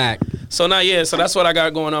yeah. Smack. So so that's what I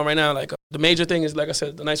got going on right now. Like the major thing is, like I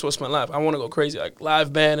said, the Nights Well Spent live. I want to go crazy, like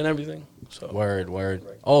live band and everything. So Word.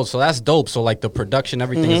 Oh, so that's dope. So like the production,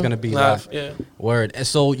 everything is gonna be live. Yeah. Word. And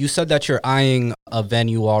so you said that you're eyeing a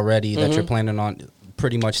venue already, that you're planning on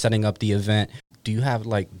pretty much setting up the event. Do you have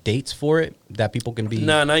like dates for it that people can be?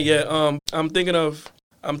 Nah, not yet. I'm thinking of.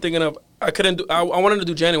 I couldn't do. I wanted to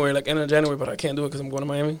do January, like end of January, but I can't do it because I'm going to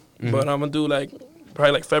Miami. Mm-hmm. But I'm gonna do like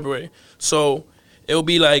probably like February. So it'll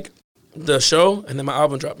be like the show and then my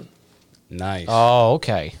album dropping. Nice. Oh,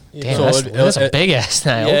 okay. Yeah. Damn, so that's a big ass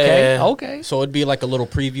night. Yeah. Okay. So it'd be like a little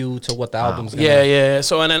preview to what the album's gonna be. Yeah.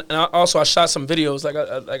 So and also I shot some videos. Like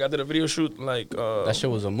I did a video shoot. Like that shit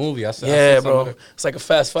was a movie. I saw. Yeah, bro. It's like a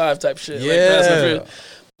Fast 5 type shit. Yeah. Like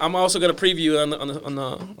I'm also gonna preview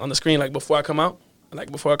on the screen like before I come out. Like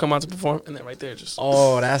before I come out to perform, and then right there just.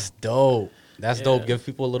 Oh, that's dope. That's dope. Give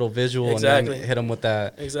people a little visual and then hit them with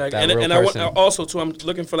that. Exactly. That and I also too. I'm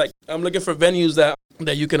looking for venues that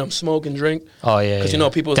you can smoke and drink. Oh yeah. Because you know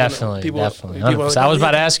people definitely. So I was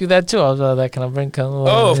about to ask you that too. I was like, can I bring? Of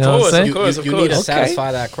course. You need to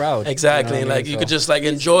satisfy that crowd. Exactly. You know like you could just like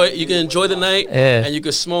enjoy. You can enjoy the night. Yeah. And you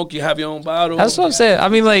can smoke. You have your own bottle. That's what I'm saying. I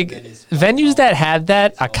mean, like venues that have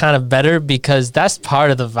that are kind of better because that's part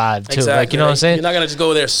of the vibe too. Exactly. Like you know what I'm saying. You're not gonna just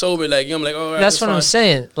go there sober. Like I'm like, oh. That's what I'm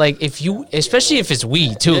saying. Like if you, especially if it's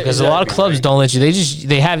weed too, because a lot of clubs don't let you.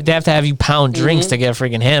 They have to have you pound drinks to get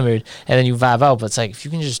freaking hammered, and then you vibe out. But it's like if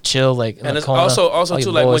you can just chill, like and it's also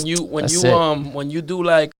too like when you do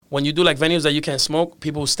like venues that you can't smoke,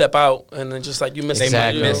 people step out and then just like you miss they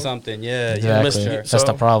might miss something. Yeah, exactly. That's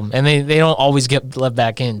the problem, and they don't always get let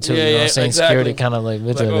back in too. You know what I'm saying? Exactly. Security kind of like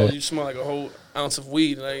you smell like a whole ounce of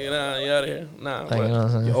weed, like you out of here. Nah. Like, you know what I'm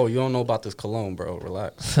saying? You don't know about this cologne, bro.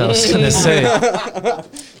 Relax. I was gonna say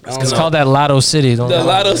it's called that Lotto City.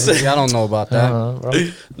 Lotto City. I don't know about that. Bro.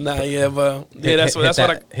 Nah, yeah, but yeah, that's what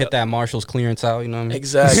I hit that Marshall's clearance out. You know what I mean?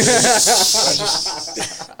 Exactly.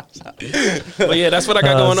 But yeah, that's what I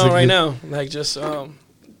got going on right now. Like just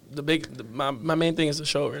my main thing is the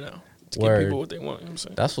show right now. To give people what they want. You know what I'm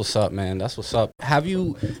saying? That's what's up, man. That's what's up.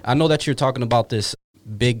 I know that you're talking about this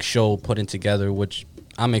big show putting together, which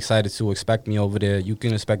I'm excited to expect me over there. You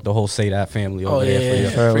can expect the whole Say That family over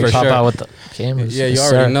there For for pop sure. out with the cameras. Yeah, you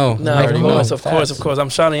Yes, already sir. know. No, You already know. of course. I'm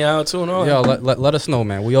shouting you out too and all. Yo, let us know,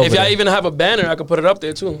 man. We over If y'all there. even have a banner, I could put it up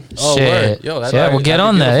there too. Oh, Shit. word. Yo, Yeah, well, get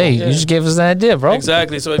on that. Hey, Yeah. you just gave us an idea, bro.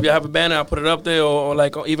 Exactly. So if you have a banner, I'll put it up there, or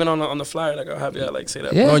like even on the flyer, like I'll have you like say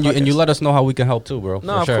that. Yeah. No, and you let us know how we can help too, bro.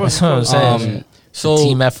 No, for of sure. course. That's what I'm saying. So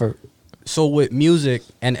Team effort. So with music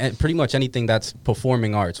and pretty much anything that's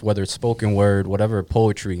performing arts, whether it's spoken word, whatever,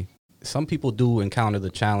 poetry, some people do encounter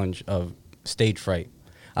the challenge of stage fright.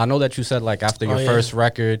 I know that you said like after your first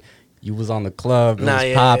record, you was on the club, it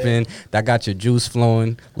was popping, that got your juice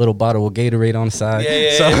flowing, little bottle of Gatorade on the side.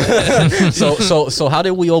 So how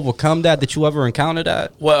did we overcome that? Did you ever encounter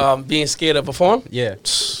that? Well, being scared to perform. Yeah.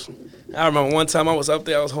 I remember one time I was up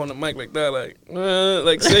there, I was holding the mic like that, like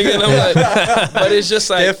singing. I'm like, but it's just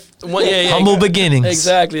like Humble beginnings.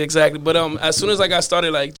 Exactly. But as soon as I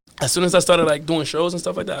started doing shows and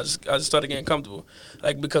stuff like that, I just started getting comfortable.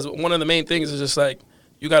 Like because one of the main things is just like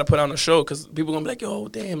you got to put on a show because people gonna be like, yo,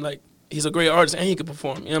 damn, like he's a great artist and he can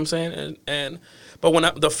perform. You know what I'm saying?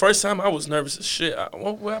 But the first time I was nervous as shit.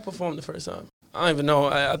 Where I performed the first time, I don't even know.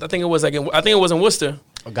 I think it was like I think it was in Worcester.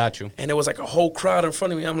 I got you. And there was like a whole crowd in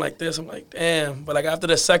front of me. I'm like this. I'm like, damn. But like after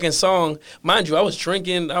the second song, mind you, I was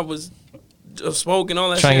drinking, I was smoking,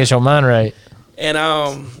 all that Trying to shit. get your mind right. And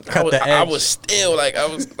I was still like I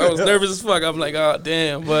was nervous as fuck. I'm like, oh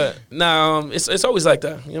damn. But nah, it's always like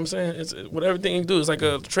that. You know what I'm saying? It's with everything you do, it's like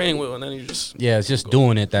a training wheel, and then you just it's just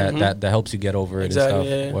doing it that helps you get over it Exactly, and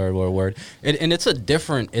stuff. yeah. Word. And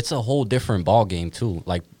it's a whole different ball game too.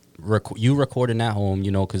 Like you recording at home,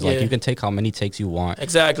 you know, because like you can take how many takes you want.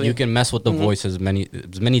 Exactly. You can mess with the voice as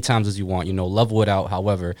many times as you want. You know, level it out.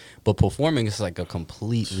 However, but performing is like a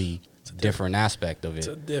completely different aspect of it.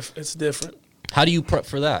 It's different. How do you prep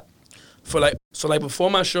for that? Like before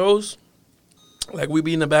my shows, like we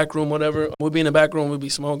be in the back room, whatever. We'll be in the back room, we'll be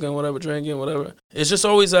smoking, whatever, drinking, whatever. It's just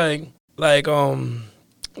always to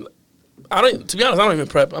be honest, I don't even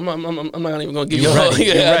prep. I'm not even gonna give you a ready.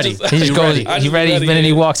 You're ready. He just goes. He ready the minute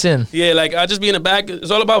he walks in. Yeah, like I just be in the back. It's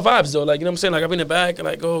all about vibes though. Like you know what I'm saying. Like I be in the back and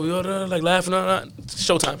like like laughing.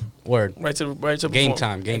 Showtime. Word. Right to Game perform.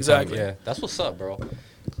 time. Exactly. Yeah, that's what's up, bro.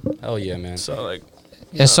 Hell yeah, man. So like.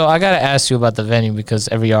 Yeah, so I gotta ask you about the venue because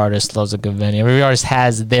every artist loves a good venue. Every artist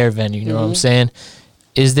has their venue. You know what I'm saying?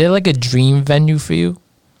 Is there like a dream venue for you?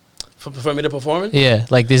 For me to perform in? Yeah,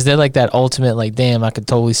 like is there like that ultimate like, damn, I could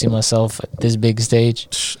totally see myself at this big stage?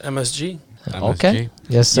 MSG. Okay.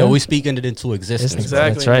 Yes, sir. Yo, we speaking it into existence.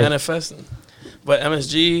 Exactly. That's right. Manifesting. But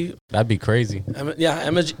MSG. That'd be crazy.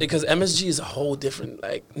 MSG because MSG is a whole different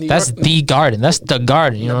like. That's the garden. That's the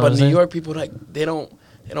garden. You know but what I'm New saying? York people like they don't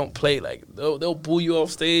play like they'll boo you off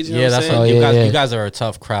stage. You know Yeah, what I'm that's saying? what you guys are a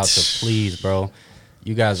tough crowd to please, bro.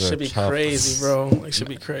 You guys are should be tough. crazy, bro. Like should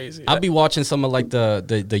be crazy. I'll be watching some of like the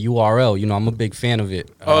URL. You know, I'm a big fan of it.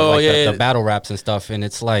 The battle raps and stuff, and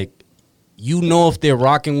it's like, you know, if they're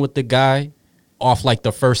rocking with the guy off like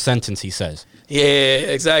the first sentence he says. Yeah,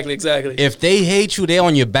 exactly. If they hate you, they're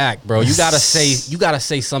on your back, bro. You gotta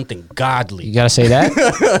say something godly. You gotta say that.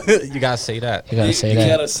 You gotta say that. You gotta say You that.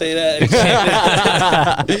 gotta say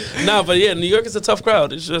that. Nah, but yeah, New York is a tough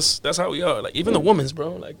crowd. It's just that's how we are. Like even the women's,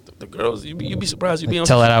 bro. Like the girls, you be surprised. You be on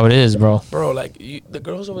Tell that how it is, bro. bro. Like the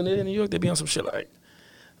girls over there in New York, they be on some shit like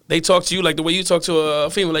they talk to you like the way you talk to a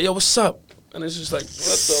female. Like yo, what's up? And it's just like, what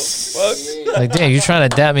the fuck? Like, damn, you trying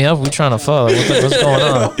to dap me up? We trying to fuck? Like, what's going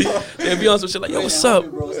on? They be on some shit like, yo, what's up?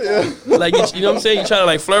 Like, you know what I'm saying? You trying to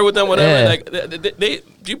like flirt with them, whatever. Yeah. Like,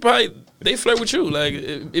 they flirt with you. Like,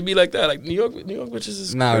 it be like that. Like, New York bitches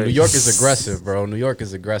is crazy. New York is aggressive, bro. New York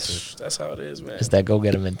is aggressive. That's how it is, man. It's that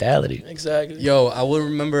go-getter mentality. Exactly. Yo, I will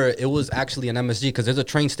remember it was actually an MSG because there's a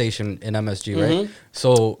train station in MSG, right?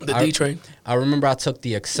 So The D train. I remember I took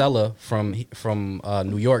the Excella from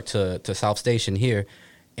New York to South Station here,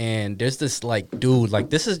 and there's this like dude, like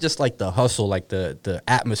this is just like the hustle, like the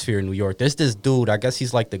atmosphere in New York. There's this dude, I guess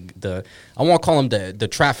he's like the I want to call him the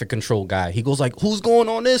traffic control guy. He goes like, "Who's going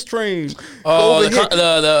on this train?" Oh,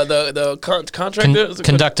 the contractor,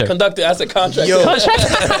 Conductor. That's a contractor. Yo,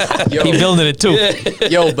 He building it too.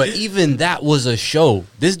 Yo, but even that was a show.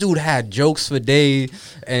 This dude had jokes for days,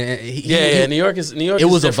 and New York is It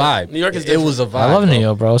was a different. vibe. New York is It different. was a vibe. I love bro. New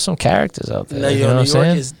York, bro. Some characters out there. No, you know what New I'm York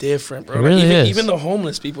saying? is different, bro. It really is. Even the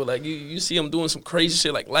homeless people, like you see them doing some crazy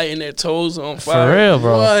shit, like lighting their toes on For fire. real,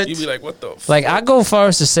 bro. What? You be like, what the? Fuck? Like, I go far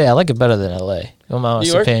as to say I like it better than LA. In my honest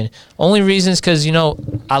New York? opinion. Only reasons because,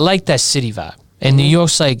 I like that city vibe. And New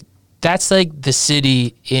York's like, that's like the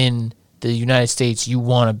city in the United States you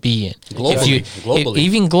want to be in. Globally.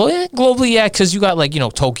 Globally, yeah, because you got like,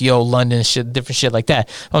 Tokyo, London, shit, different shit like that.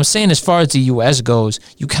 But I'm saying as far as the U.S. goes,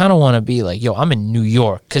 you kind of want to be like, yo, I'm in New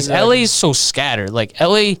York. Because L.A. is so scattered. Like,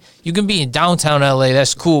 L.A., you can be in downtown L.A.,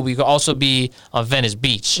 that's cool, but you can also be on Venice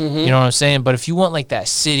Beach. You know what I'm saying? But if you want like that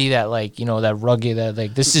city that like, that rugged, that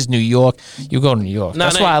like, this is New York, you go to New York.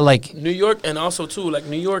 That's why I like New York. And also too, like,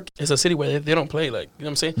 New York is a city where they don't play, like, you know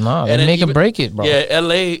what I'm saying? No, they make and break it, bro. Yeah,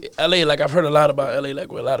 LA, like, I've heard a lot about LA,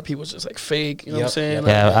 like, where a lot of people just like fake, you know what I'm saying?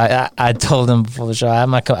 Yeah, I told him before the show, I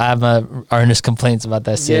have my earnest complaints about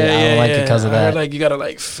that city. I don't like it because of that. I heard, like, you gotta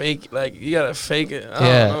like fake it.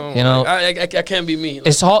 I don't know. I can't be me. Like,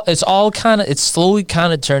 it's slowly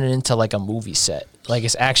kind of turning into like a movie set. Like,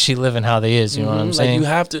 it's actually living how they is, you know what I'm saying? Like, you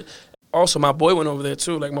have to. Also, my boy went over there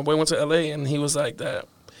too. Like, my boy went to LA and he was like that.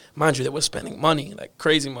 Mind you, they were spending money, like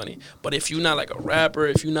crazy money. But if you're not like a rapper,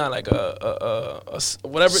 if you're not like a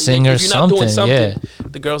whatever, singer, if you're not doing something, yeah,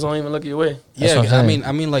 the girls don't even look your way. Yeah,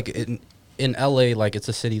 I mean, like in LA, like, it's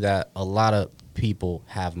a city that a lot of people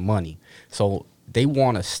have money, so they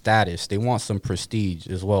want a status, they want some prestige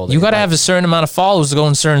as well. You got to have a certain amount of followers to go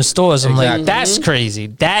in certain stores. I'm like, that's crazy.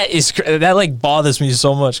 That like bothers me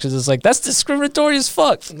so much because it's like, that's discriminatory as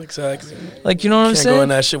fuck. Exactly. Like, you know what I'm saying? Can't go in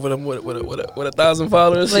that shit with 1,000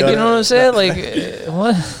 followers. Like, you know what I'm saying? Like,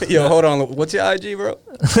 what? Yo, hold on. What's your IG, bro?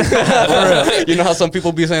 You know how some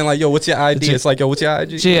people be saying like, yo, what's your ID? It's like, yo, what's your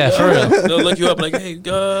IG? Yeah, for real. They'll look you up like, hey,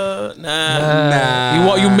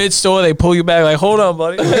 nah. You mid store, they pull you back like, hold on,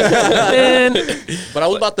 buddy. But I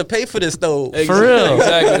was about to pay for this though. For real.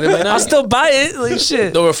 Exactly. Like, I'll still buy it. Like,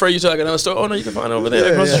 shit. They'll refer you to like another store. Oh no, you can find it over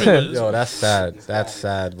there. Across the street. Yo, that's sad. That's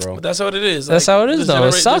sad, bro. But that's what it is. That's how it is, though.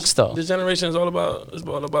 It sucks, though. This generation is all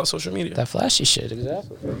about social media. That flashy shit.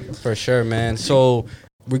 Exactly. For sure, man. So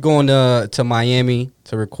we're going to Miami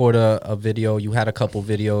to record a video. You had a couple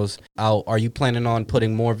videos out. Are you planning on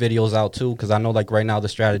putting more videos out too? Because I know like right now the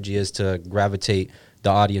strategy is to gravitate the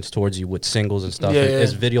audience towards you with singles and stuff.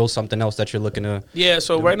 Is video something else that you're looking to? Yeah,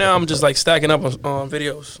 so right now I'm just like stacking up on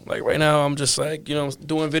videos. Like right now I'm just like, doing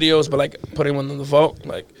videos, but like putting them in the vault.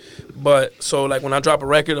 Like, but so like when I drop a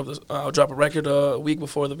record I'll drop a record a week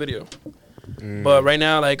before the video. But right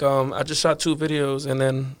now, like I just shot 2 videos, and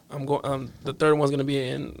then I'm going. The third one's gonna be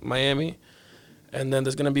in Miami, and then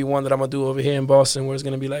there's gonna be one that I'm gonna do over here in Boston, where it's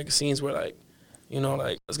gonna be like scenes where like,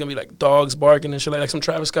 like it's gonna be like dogs barking and shit, like some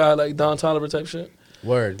Travis Scott, like Don Toliver type shit.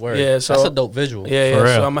 Word. Yeah, so that's a dope visual. Yeah.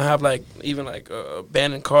 So I'm gonna have like even like a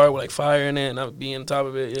abandoned car with like fire in it, and I'll be on top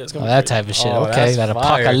of it. Yeah, it's gonna be that type of shit. Oh, okay, that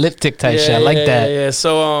apocalyptic type shit. I like that. Yeah.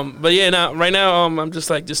 So but yeah, right now I'm just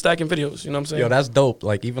stacking videos. You know what I'm saying? Yo, that's dope.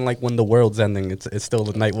 Like even like when the world's ending, it's still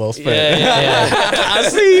a night well spent. Yeah. I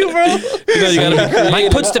see you, bro. You gotta be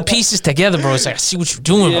Mike puts the pieces together, bro. It's like, I see what you're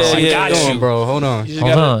doing, bro. I got you, bro. Hold on. You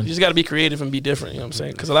just gotta be creative and be different. You know what I'm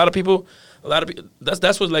saying? Because a lot of people,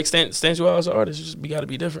 that's what like stands you out as an artist. You gotta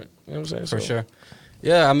be different. You know what I'm saying? For sure.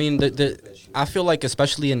 Yeah, I mean, I feel like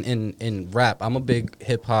especially in rap, I'm a big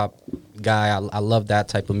hip hop guy. I love that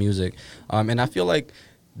type of music, and I feel like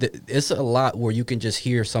it's a lot where you can just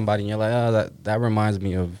hear somebody and you're like, oh, that reminds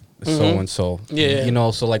me of so and so. Yeah.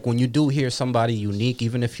 So like when you do hear somebody unique,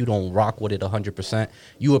 even if you don't rock with it 100%,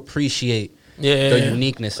 you appreciate the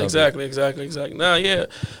uniqueness of it. Exactly. Nah, yeah.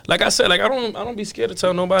 Like I said, like I don't be scared to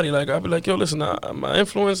tell nobody. Like I'll be like, yo, listen,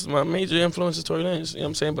 my major influence is Tory Lanez. You know what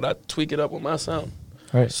I'm saying? But I tweak it up with my sound.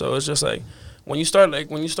 Right. So it's just like when you start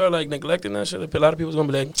neglecting that shit, a lot of people's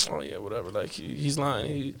gonna be like, oh yeah, whatever. Like he's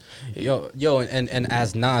lying. Yo, and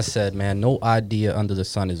as Nas said, man, no idea under the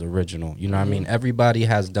sun is original. You know what I mean? Everybody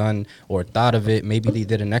has done or thought of it. Maybe they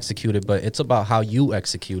didn't execute it, but it's about how you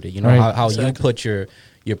execute it. You know, how you put your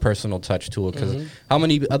personal touch to it. Because how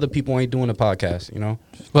many other people ain't doing a podcast? You know.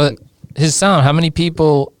 But his sound. How many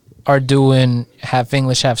people are doing half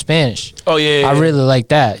English, half Spanish? Oh yeah. I really like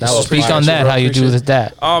that. Speak on that. How you do with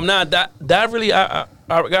that? That really I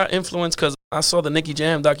got influenced because I saw the Nicky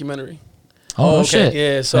Jam documentary. Oh shit!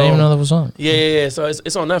 Yeah, so I didn't even know that was on. Yeah. So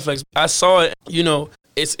it's on Netflix. I saw it. You know,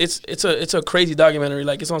 it's a crazy documentary.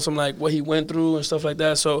 Like it's on some like what he went through and stuff like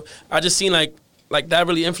that. So I just seen like that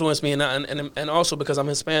really influenced me, and also because I'm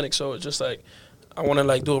Hispanic, so it's just like I want to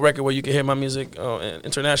like do a record where you can hear my music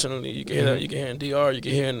internationally. You can hear that. You can hear in DR. You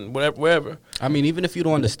can hear in wherever. I mean, even if you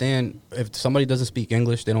don't understand, if somebody doesn't speak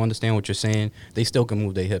English, they don't understand what you're saying, they still can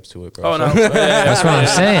move their hips to it, bro. Oh, no. That's what I'm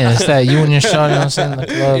saying. It's that you and your shawty, you know what I'm saying? The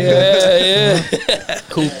club. Yeah.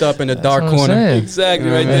 Cooped up in a dark corner. Exactly,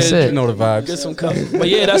 you know right there. there. You know the vibes. Get some cups. But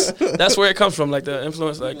yeah, that's where it comes from, like the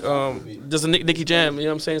influence, like there's a Nicky Jam, you know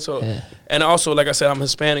what I'm saying? So, and also, like I said, I'm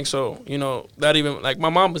Hispanic, so, you know, that even, like my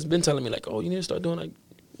mom has been telling me, like, oh, you need to start doing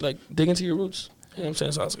like dig into your roots. You know what I'm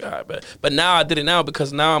saying? So I was like, all right, but now I did it now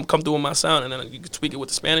because now I'm comfortable with my sound, and then you can tweak it with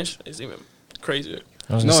the Spanish. It's even crazier.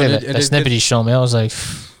 I was gonna say that snippet he showed me. I was like,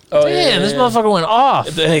 Oh, damn, this motherfucker went off.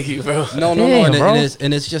 Thank you, bro. No, Damn, bro.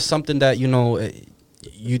 And it's just something that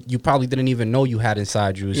you probably didn't even know you had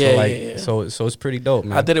inside you. So so it's pretty dope,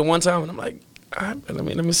 man. I did it one time, and I'm like, all right,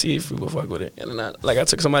 let me see if we will fuck with it. And then I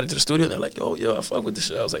took somebody to the studio. They're like, yo, I fuck with this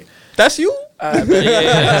shit. I was like, that's you? I bet,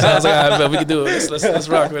 yeah. So I was like, I bet we can do it. Let's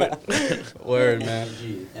rock with it. Word, man.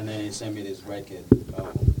 And then he sent me this record,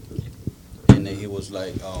 and then he was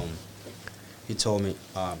like, he told me,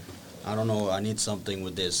 I don't know, I need something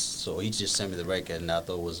with this. So he just sent me the record, and I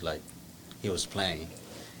thought it was like he was playing.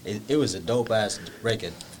 It was a dope ass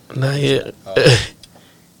record. Nah, yeah. It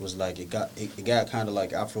was like it got kind of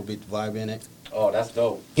like Afrobeat vibe in it. Oh, that's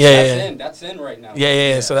dope. Yeah, That's in right now.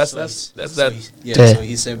 Yeah. So that's that. So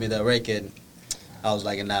he sent me that record. I was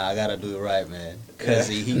like, nah, I gotta do it right, man. Cause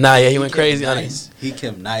he went crazy on it. He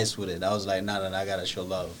came nice with it. I was like, nah, I gotta show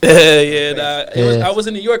love. I was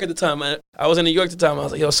in New York at the time. I was in New York at the time. I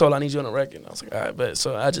was like, yo, Soul, I need you on a record. I was like, all right, bet.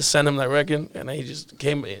 So I just sent him that record, and then he just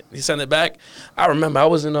came. He sent it back. I remember I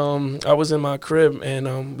was in my crib,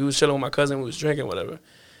 and we was chilling with my cousin. We was drinking, whatever.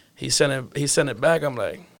 He sent it back. I'm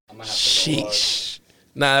like, sheesh.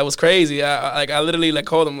 Nah, that was crazy. I literally like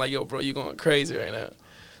called him like, yo, bro, you going crazy right now.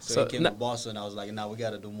 So he came to Boston. I was like, nah, we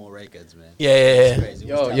gotta do more records, man. Yeah.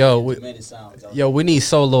 We need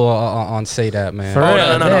Solo on Say That, man. No.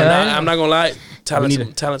 I'm not gonna lie. Talented.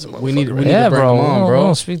 We need to bring bro. him on, bro.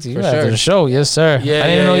 We'll speak to you after the show. Yes, sir. Yeah, I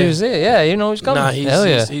didn't know he was there. Yeah, you know he's coming. Nah, Hell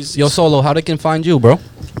yeah. Yo, Solo, how they can find you, bro?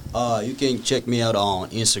 You can check me out on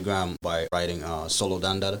Instagram by writing Solo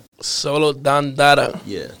Dandada. Solo Dandada.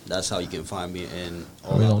 Yeah, that's how you can find me. And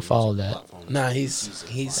we gonna follow that. platforms. Nah, he's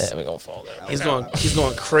we gonna follow that. He's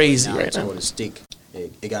going crazy Now right it's now. called a stick.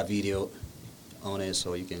 It got video on it,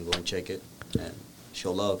 so you can go and check it and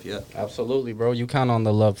show love. Yeah. Absolutely, bro. You count on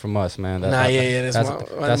the love from us, man.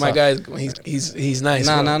 That's my guy. He's nice.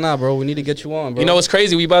 Nah, bro. We need to get you on, bro. You know what's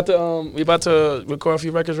crazy? We about to record a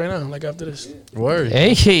few records right now. Like after this. Word.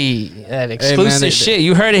 Hey, that exclusive shit.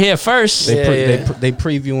 You heard it here first. They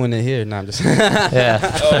previewing it here. Nah, I'm just. Yeah.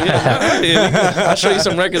 Oh yeah. I'll show you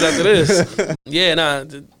some records after this. Yeah, nah.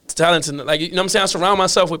 Talented, like, you know what I'm saying, I surround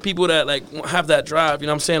myself with people that like have that drive. You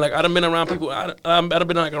know what I'm saying, like I done been around people. I've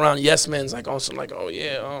been like around yes men's, like on some like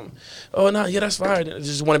that's fine. I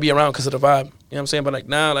just want to be around because of the vibe. You know what I'm saying, but like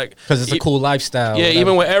now, like because it's a cool lifestyle. Yeah,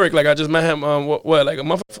 even with Eric, like I just met him like a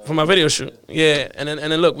month for my video shoot. Yeah, and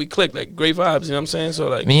then look, we clicked, like great vibes. You know what I'm saying? So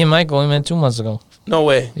like me and Michael, we met 2 months ago. No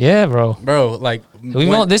way. Yeah, bro. Like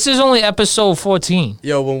this is only episode 14.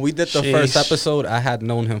 Yo, when we did the first episode, I had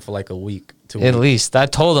known him for like a week. At least I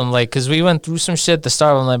told him, like, because we went through some shit at the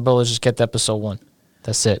start. I'm like, bro, let's just get to episode 1.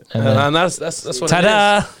 That's it. And then, that's what it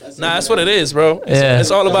is. That's what it is, bro.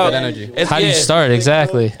 It's all about energy. How do you start?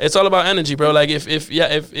 Exactly. It's all about energy, bro. Like if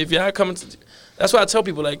y'all coming to, that's why I tell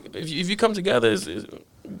people, like, if you come together,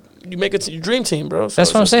 you make it your dream team, bro. So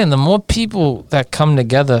that's what I'm saying. The more people that come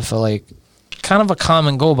together for like kind of a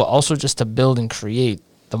common goal, but also just to build and create,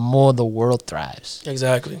 the more the world thrives.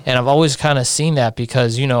 Exactly. And I've always kind of seen that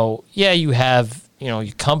because, you have, your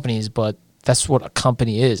companies, but that's what a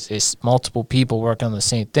company is. It's multiple people working on the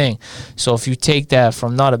same thing. So if you take that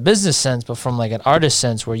from not a business sense, but from like an artist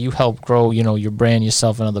sense where you help grow, your brand,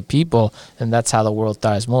 yourself, and other people, and that's how the world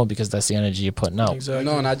thrives more because that's the energy you're putting out. Exactly.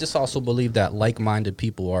 No, and I just also believe that like-minded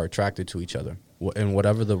people are attracted to each other in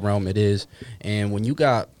whatever the realm it is. And when you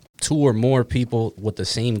got 2 or more people with the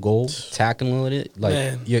same goal tackling it,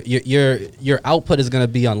 like your output is going to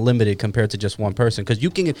be unlimited compared to just one person, because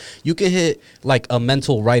you can hit like a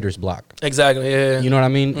mental writer's block. Exactly. Yeah. You know what I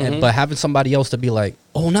mean? Mm-hmm. But having somebody else to be like,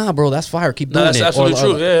 oh nah, bro, that's fire, keep doing that's it. That's absolutely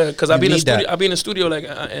true. Yeah, because I be in the studio like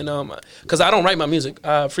because I don't write my music,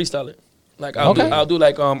 I freestyle it. Like I'll do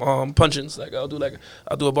like punch-ins. Like I'll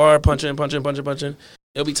do a bar, punching.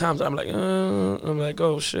 There'll be times I'm like,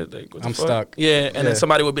 oh shit, like, what the I'm fuck? stuck. Yeah, and then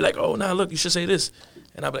somebody would be like, oh nah, look, you should say this,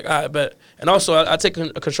 and I'll be like, all right, bet. And also I take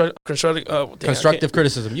constructive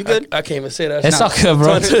criticism. You good? I can't even say that. It's all good,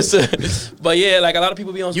 bro. But yeah, like a lot of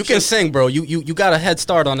people be on. You can sing, bro. You got a head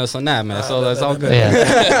start on us on that, man. So that's all good.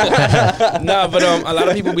 Yeah. Nah, but a lot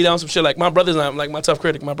of people be down some shit. Like my brother's not like my tough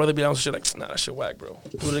critic. My brother be down some shit like, nah, that shit whack, bro.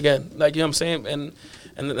 Do it again. Like, you know what I'm saying?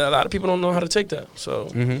 And a lot of people don't know how to take that. So,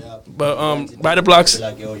 but writer blocks.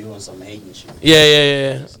 Like, yo, you want some hating shit?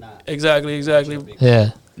 Yeah. Exactly.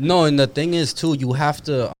 Yeah. No, and the thing is too, you have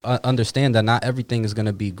to understand that not everything is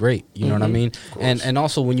gonna be great. You know what I mean? And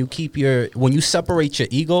also when you separate your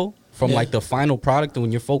ego from like the final product, and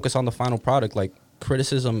when you're focused on the final product, like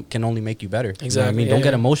criticism can only make you better. Exactly. You know what I mean? Don't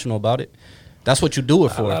get emotional about it. That's what you do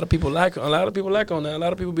it A for. lot of people lack on that. A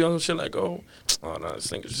lot of people be on some shit like, oh no, this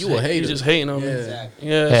nigga just You a hater. You just hating on me. Exactly.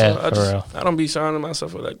 Yeah, for real. I don't be surrounding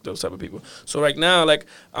myself with like those type of people. So right now, like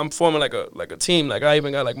I'm forming like a team. Like I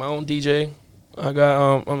even got like my own DJ. I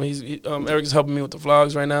got Eric is helping me with the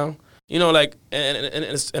vlogs right now. You know, like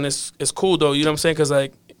and it's cool though. You know what I'm saying? Because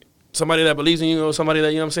like somebody that believes in you, or somebody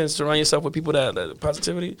that, you know what I'm saying, surround yourself with people that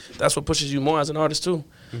positivity. That's what pushes you more as an artist too.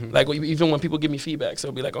 Mm-hmm. Like even when people give me feedback, so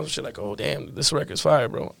it'll be like, oh shit, like, oh damn, this record's fire,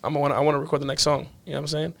 bro. I want to record the next song. You know what I'm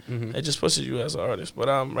saying? Mm-hmm. It just pushes you as an artist. But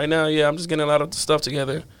right now, yeah, I'm just getting a lot of stuff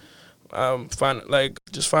together.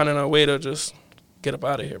 Finding a way to just get up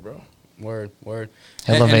out of here, bro. Word. Elevate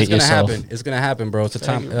and it's gonna yourself. happen. It's gonna happen, bro. It's a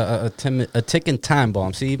Thank time, a ticking time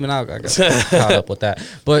bomb. See, even I got caught up with that.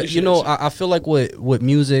 But you know, I feel like with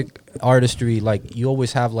music artistry, like you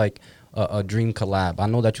always have like a dream collab. I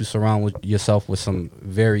know that you surround yourself with some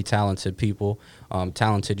very talented people,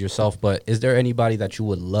 talented yourself. But is there anybody that you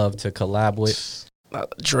would love to collab with?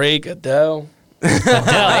 Drake, Adele. Adele,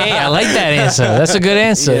 hey, I like that answer. That's a good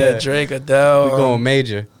answer. Yeah, Drake, Adele. We're going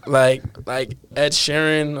major. Like Ed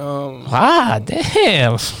Sheeran. Wow,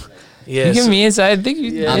 damn. Yeah, You give me insight. I think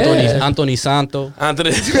you. Yeah. Anthony Santo. Anthony.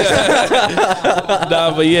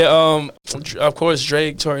 Nah, but yeah, of course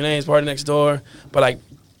Drake, Tory Lanez, Party Next Door. But like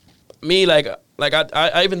me, like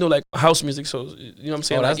I even do like house music. So you know what I'm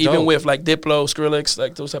saying? Oh, Like that's even dope. with like Diplo, Skrillex,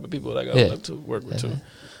 like those type of people, like I Yeah. would love to work with too.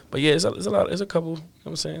 But yeah, it's a lot. It's a couple. You know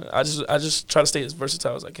what I'm saying? I just try to stay as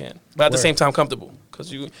versatile as I can, but at the Word. same time comfortable.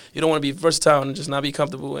 Because you don't want to be versatile and just not be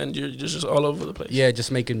comfortable, and you're just all over the place. Yeah,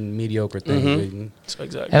 just making mediocre things. Mhm. So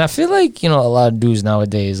exactly. And I feel like, a lot of dudes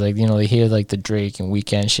nowadays, like, they hear like the Drake and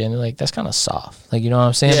Weeknd shit, and they're like, that's kind of soft. Like, you know what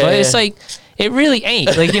I'm saying? Yeah, But yeah. it's like, it really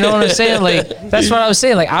ain't. Like, you know what I'm saying? Like, that's what I was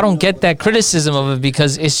saying. Like, I don't get that criticism of it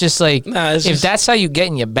because it's just like, Nah, it's if just- that's how you get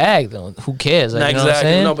in your bag, though, who cares? Like, Not you know what I'm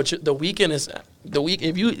exactly. saying? No, but the Weeknd is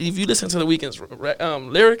if you listen to the Weeknd's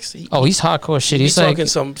lyrics, Oh, he's hardcore shit. he's He's like, talking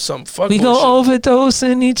some fuck we bullshit. go overdose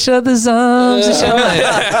in each other's arms. and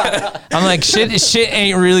shit. I'm like, shit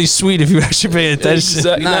ain't really sweet if you actually pay attention.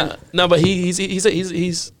 Exactly. Nah. No, but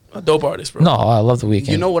he's a dope artist, bro. No, I love the Weeknd.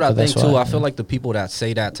 You know what I but that's think too? why, I feel like the people that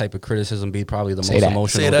say that type of criticism be probably the Say most that.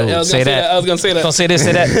 emotional Say that. dudes. I was Say gonna say that. that. I was gonna say that. Don't say this,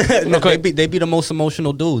 say that. No, they be the most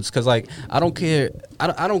emotional dudes because like I don't care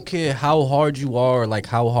I don't care how hard you are or like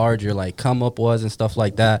how hard your like come up was and stuff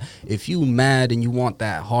like that. If you mad and you want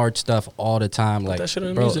that hard stuff all the time, like that shit in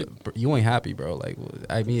the bro, music. you ain't happy, bro. Like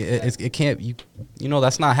I mean, it can't you know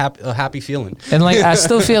that's not a happy feeling. And like I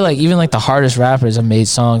still feel like even like the hardest rappers have made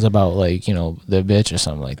songs about like their bitch or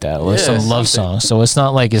something like that, or Yeah, some love something. song. So it's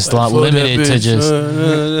not like it's not Fuck that limited to bitch. just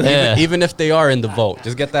yeah. Even if they are in the vote,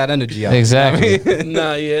 just get that energy out. Exactly.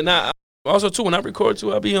 Nah. Also too, when I record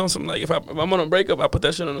too, I'll be on some like if I'm on a breakup, I put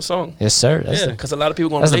that shit on a song. Yes, sir. Yeah, because a lot of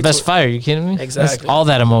people gonna That's the relate best to it. fire. You kidding me? That's Exactly. all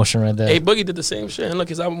that emotion right there. A Boogie did the same shit, and look,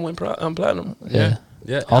 his album went platinum. yeah.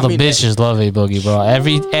 Yeah, All I the mean, bitches love A Boogie, bro.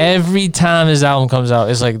 Every time his album comes out,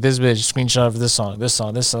 it's like this bitch screenshot of this song.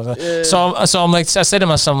 Yeah. So I'm like, I said to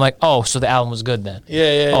myself, I'm like, oh, so the album was good then.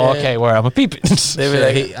 Yeah. Oh, okay, where I'm a peep it. They be Yeah,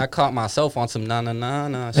 like, I caught myself on some na.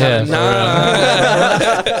 Yeah.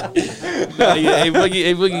 Yeah, A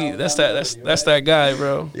Boogie, that's that guy,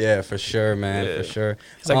 bro. Yeah, for sure, man, Yeah. for sure.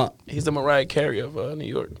 He's like he's the Mariah Carey of New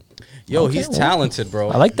York. Yo, Okay, he's well, talented, bro.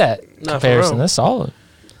 I like that Nah, for comparison. real. That's solid.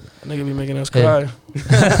 Nigga be making us Yeah.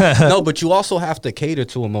 cry. No, but you also have to cater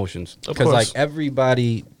to emotions Of because like course.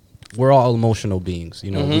 everybody, we're all emotional beings.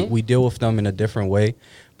 You know, we deal with them in a different way.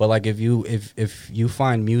 But like if you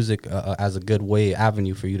find music as a good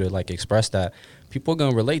avenue for you to like express that, people are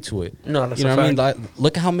gonna relate to it. No, that's you know a what I mean? fact. Like,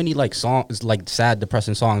 look at how many like songs, like sad,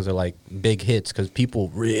 depressing songs, are like big hits because people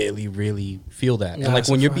really, really feel that. Yeah, and like that's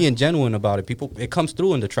when a you're fact. being genuine about it, it comes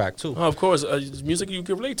through in the track too. Oh, of course, it's music you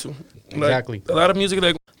can relate to. Like, Exactly. a lot of music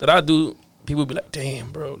that I do, people be like,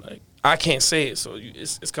 "Damn, bro, like I can't say it, so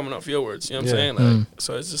it's coming off your words." You know what I'm Yeah. saying? Like,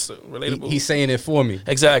 so it's just relatable. He's saying it for me.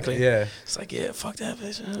 exactly. Yeah. It's like, yeah, fuck that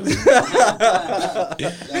bitch.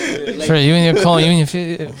 For you and your call, you and your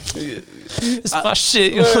it's my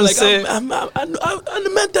shit. You know what I'm like, saying? I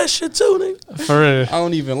meant that shit too, nigga. For real. I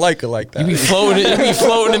don't even like it like that. You be floating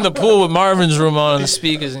in the pool with Marvin's room on the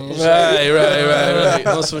speakers and shit. Right.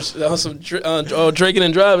 on some drinking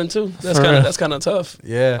and driving too. For real. That's kind of tough.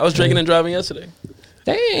 Yeah. I was drinking and driving yesterday.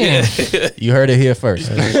 Damn. You heard it here first.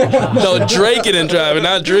 No, drinking and driving,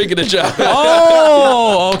 not drinking and driving.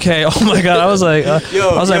 Oh, okay. Oh my god. I was like, Yo,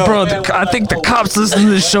 bro, I think the cops listen to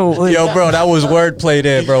this show. Like, Yo, bro, that was wordplay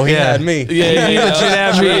there, bro. He Yeah. had me. Yeah, He legit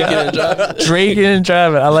had me. drinking and driving. Drinking and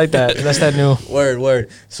driving. I like that. That's that new. Word.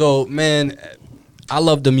 So, man, I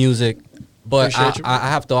love the music, but Appreciate you. I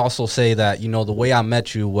have to also say that, the way I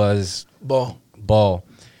met you was Ball.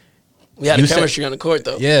 We had a chemistry on the court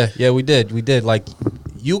though. Yeah, we did. Like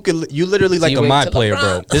you literally like a my player,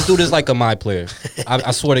 bro. This dude is like a my player.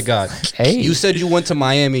 I swear to God. Hey. You said you went to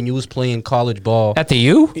Miami and you was playing college ball. At the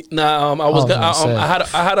U? Nah, I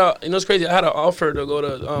had a you know, it's crazy. I had an offer to go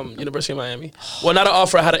to University of Miami. Well, not an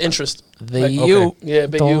offer. I had an interest. The U. Yeah,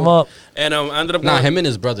 big Throw U. him up. And I ended up. Nah, going, him and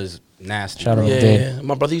his brothers nasty. Shout out Yeah, Dave. yeah.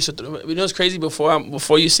 My brother used to. You know, it's crazy.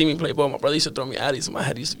 Before you see me play ball, my brother used to throw me addies. My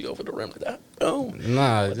head used to be over the rim like that. Oh.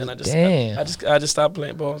 Nah, But then I Damn. just stopped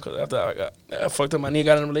playing ball because after I fucked up my knee,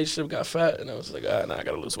 got in a relationship, got fat, and I was like, nah, I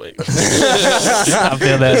gotta lose weight. I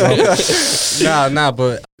feel that. nah.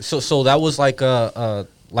 But so that was like a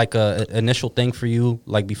initial thing for you,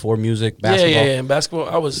 like before music, basketball. Yeah. In basketball,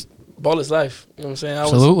 I was ball is life. You know what I'm saying?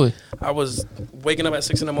 Absolutely. I was waking up at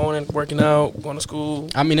 6 a.m, working out, going to school.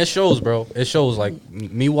 I mean, it shows, bro. It shows. Like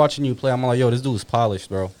me watching you play, I'm all like, yo, this dude's polished,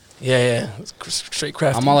 bro. Yeah. It's straight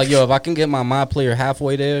crafty. I'm all like, yo, if I can get my player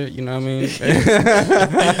halfway there, you know what I mean?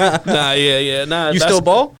 Nah. You still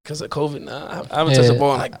ball? Because of COVID, nah. I haven't touched the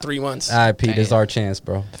ball in like 3 months. All right, Pete, this is our chance,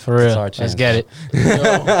 bro. For real. Our chance. Let's get it. Yo.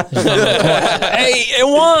 Hey, it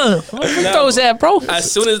won. Where those at, bro?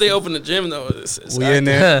 As soon as they open the gym, though, it's We in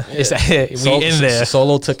there. we in there.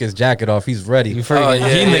 Solo took his jacket off. He's ready. He in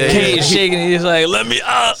the cage shaking. He's like, let me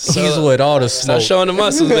up. He's with all the smoke. Stop showing the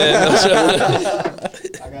muscles, man.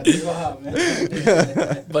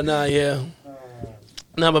 But nah, yeah.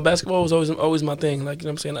 Nah, but basketball was always my thing. Like, you know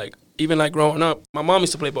what I'm saying? Like, even like growing up, my mom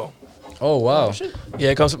used to play ball. Oh wow. Yeah,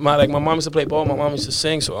 it comes from my mom used to play ball, my mom used to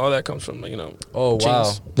sing, so all that comes from, like, you know. Oh wow.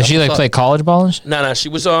 genes. Did she like play college ball and shit? Nah, she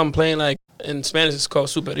was playing like in Spanish it's called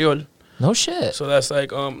Superior. No shit. So that's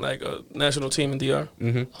like a national team in DR.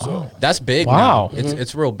 Mm-hmm. So That's big. Wow. Now.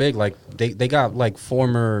 It's real big. Like they got like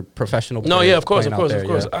former professional. no, players yeah, of course. playing out there,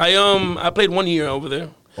 Yeah. I played 1 year over there.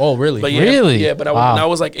 Oh really? But yeah, Really? Yeah, but Wow. I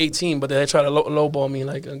was like 18, but they tried to lowball me,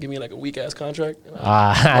 like give me like a weak ass contract. He's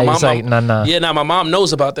like, nah. Yeah, now my mom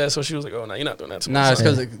knows about that, so she was like, "Oh, no, you're not doing that to me." Nah, it's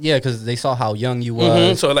son." because they saw how young you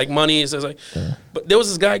was. So like money is like, but there was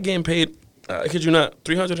this guy getting paid, I kid you not,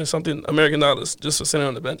 $300 and something American dollars just for sitting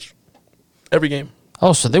on the bench, every game.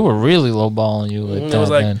 Oh, so they were really lowballing you like It that, was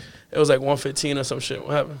like man. it was like 115 or some shit.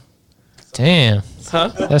 What happened? Damn, Huh?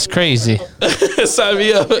 that's crazy. Sign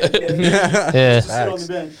me up. Yeah,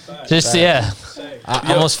 just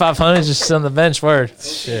almost 500 just sit on the bench. Word.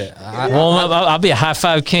 Shit. Warm up. I'll be a high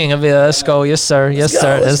five king. I'll be like, let's go, yes sir, yes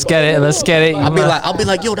sir. Let's get it. Let's get it. I'll be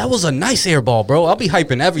like, yo, that was a nice air ball, bro. I'll be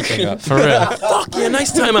hyping everything up. for real. Fuck yeah,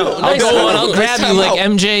 nice timeout. I'll go on. I'll grab you like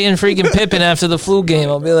MJ and freaking Pippen after the flu game.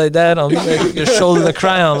 I'll be like that. I'll be like your shoulder to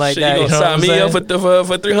cry on like Shit, that. you You gonna know sign what me I'm up saying?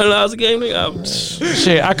 for $300 a game? Nigga?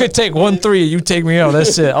 Shit, I could take 1-3. You take me out.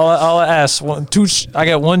 That's it. All I ask. 1, 2. I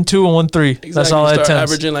got 1, 2, and 1, 3. That's all I start attempt.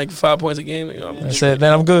 averaging like 5 points a game. Nigga, That's it.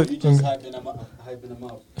 Then I'm good. Hyping them up.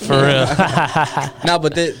 For real. Nah,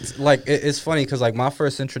 but it's funny because like my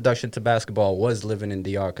first introduction to basketball was living in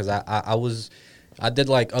DR because I did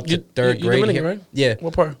like up to third you grade. Dominican, here. right? Yeah.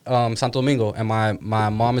 What part? Santo Domingo, and my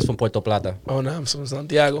mom is from Puerto Plata. Oh no, I'm from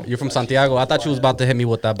Santiago. You're from Santiago. I thought you was about to hit me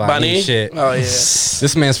with that Bani Bani? shit. Oh yeah.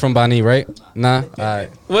 This man's from Bani, right? Nah. All right.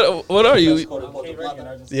 What are you?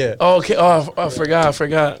 Yeah. Oh, okay. Oh, I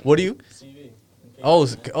forgot. What are you? Oh,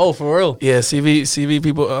 for real? Yeah, CV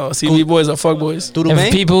people. CV boys are fuck boys. Tudo If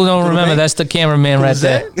bem? people don't remember, that's the cameraman right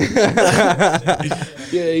there.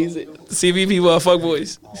 Yeah, he's CV people are fuck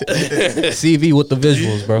boys. CV with the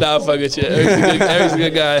visuals, bro. Nah, fuck it, yeah. Eric's a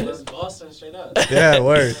good guy. Yeah,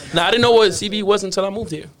 word. Nah, I didn't know what CV was until I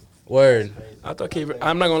moved here. Word. I thought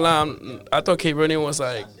I'm not gonna lie. I thought Cape Verdean was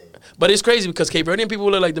like, but it's crazy because Cape Verdean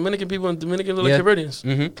people look like Dominican people and Dominicans look like Cape Verdeans.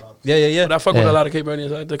 Mm-hmm. Yeah. But I fuck with a lot of Cape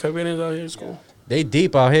Verdeans. Like, the Cape Verdeans out here is cool. They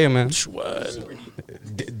deep out here, man. What?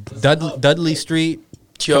 Dudley Street,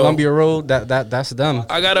 Yo. Columbia Road. That's them.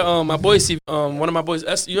 I got my boy CV. One of my boys.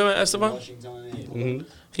 You remember Esteban? Mm-hmm.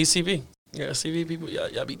 He's CV. Yeah, CV people.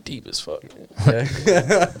 Y'all be deep as fuck.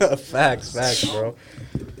 Facts, bro.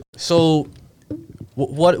 So,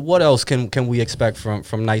 what else can we expect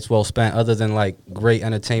from Nights Well Spent other than like great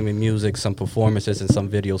entertainment, music, some performances, and some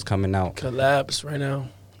videos coming out? Collabs right now.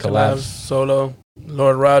 Collabs. Solo.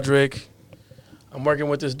 Lord Roderick. I'm working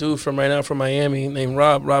with this dude from Miami named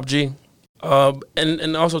Rob G.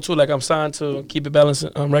 And also too, like I'm signed to Keep It Balanced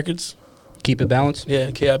Records. Keep It Balanced.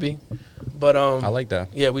 Yeah, KIB. But I like that.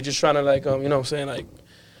 Yeah, we just trying to like you know what I'm saying, like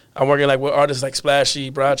I'm working like with artists like Splashy,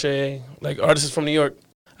 Brache, like artists from New York.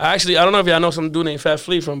 I don't know if y'all know some dude named Fat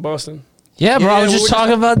Flea from Boston. Yeah, bro. I was just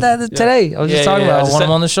talking about that today. I was just talking about it. I want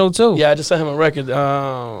him on the show too. Yeah, I just sent him a record.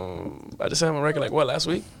 I just had him on record like what last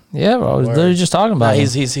week. Yeah, bro. I was literally just talking about Nah,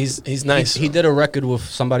 it. he's nice. He did a record with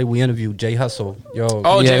somebody we interviewed, Jay Hustle. Yo.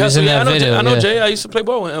 Oh, Yeah, Jay he was Hustle. in Yeah, that video, I know yeah. Jay. I used to play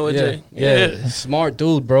ball with Jay. Yeah. Smart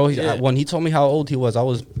dude, bro. Yeah. When he told me how old he was, I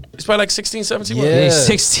was. He's probably like 16, 17. Yeah. bro. He's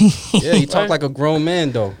 16. Yeah, he talked like a grown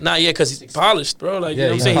man though. Nah, yeah, because he's polished, bro. Like, you Yeah,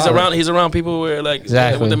 know what I'm he's saying? polished. He's around people where, like,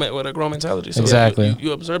 Exactly. with a grown mentality. So Exactly.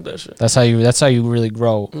 You observe that shit. That's how you really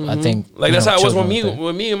grow. I think. Like, you that's know, how it was with children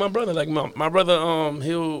like me and my brother. Like, my brother,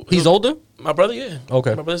 He's older. My brother, yeah.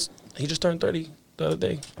 Okay. My brother's, he just turned 30 the other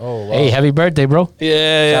day. Oh, wow. that. Hey, happy birthday, bro.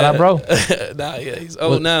 Yeah, Shout out, bro. Nah, yeah, he's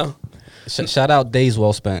old now. Shout out Days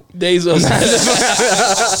Well Spent. Days of. Oh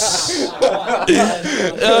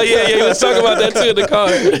yeah, he was talking about that too in the car.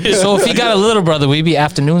 So if he got a little brother, would he be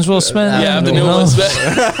afternoons well spent? Yeah, afternoon was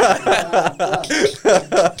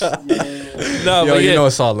No, Yo, but you yeah. know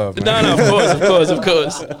it's all love, man. No, of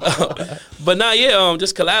course. But nah, yeah,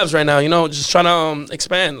 just collabs right now. You know, just trying to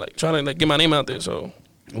expand, like trying to like get my name out there. So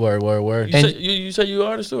Word. you said you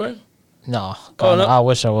artist too, right? No, Oh, no? I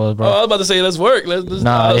wish I was, bro. Oh, I was about to say let's work. Let's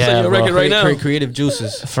Nah, I'll yeah, send you a bro. record right now. Creative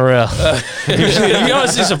juices. For real. You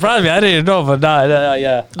honestly surprised me. I didn't know, but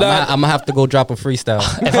yeah. I'm gonna have to go drop a freestyle.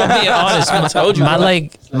 If I'm being honest, told you,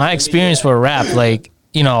 my experience with rap, like,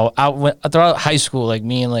 you know, throughout high school, like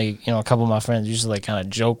me and like, you know, a couple of my friends used to like kind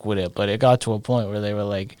of joke with it, but it got to a point where they were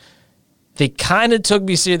like, they kind of took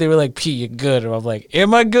me serious. They were like, "P, you're good," or I'm like,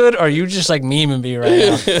 "Am I good?" Or are you just like memeing me right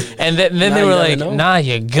now? And then they you were never like, know. "Nah,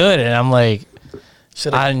 you're good," and I'm like,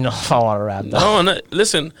 Should I don't know if I want to rap though. No,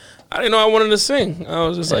 listen, I didn't know I wanted to sing. I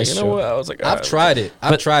was just like, That's you know true. what? I was like, I've tried it.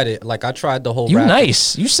 Like I tried the whole. You rap.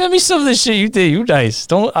 nice. You sent me some of this shit you did. You nice.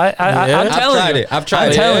 Don't I'm Yeah? telling I've tried you. it. I've tried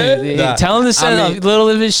I'm it. telling you. Nah, Tell him to send I mean, a little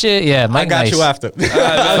of his shit. Yeah, I Mike got nice. you after. For real,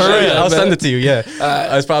 I'll man. send it to you. Yeah,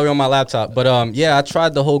 it's probably on my laptop. But yeah, I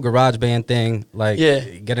tried the whole GarageBand thing, like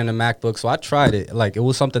getting a MacBook. So I tried it. Like it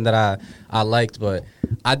was something that I liked, but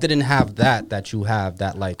I didn't have that you have.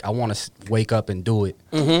 That like I want to wake up and do it.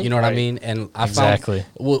 You know what I mean? And I Exactly.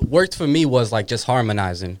 found what worked for me was like just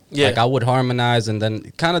harmonizing. Yeah. Like I would harmonize and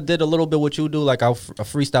then kind of did a little bit what you do. Like I'll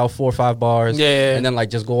freestyle 4 or 5 bars. Yeah. And then like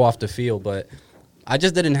just go off the field, but. I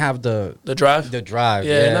just didn't have the drive. The drive.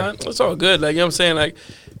 Yeah, nah, it's all good. Like, you know what I'm saying? Like,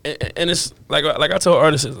 and it's like I tell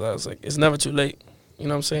artists, I was like, it's never too late. You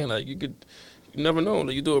know what I'm saying? Like, you never know.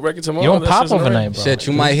 Like, you do a record tomorrow. You don't that's pop just overnight, bro. Shit,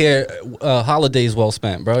 you might hear holidays well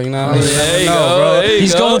spent, bro. You know what I mean? There you No, go, bro. there you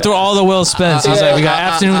He's go. going through all the Will Spence. He's like, we got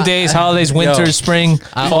afternoon days, holidays, winter, spring,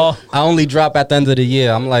 fall. I only drop at the end of the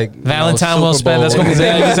year. I'm like Valentine Super Will Spent. Bowl. That's gonna be the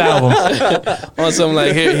name of his album. On something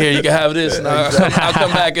like, here, you can have this. And I'll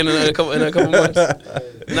come back in a couple months.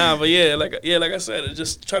 Nah, but like I said,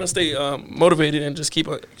 just trying to stay motivated and just keep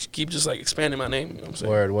just like expanding my name. You know what I'm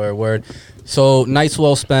saying? Word. So nights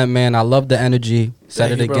well spent, man. I love the energy. Said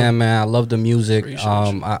Thank it you, bro. again, man. I love the music.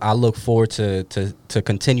 Appreciate you. I look forward to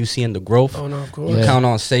continue seeing the growth. Oh no, of course. You Yeah. count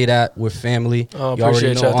on Say That with family. Oh, you already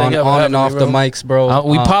appreciate know y'all. Thank y'all for on and having off me, the bro. mics, bro.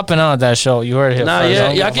 We popping out at that show. You heard it here Nah, first. yeah,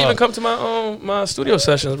 Don't y'all give can a even fuck. come to my studio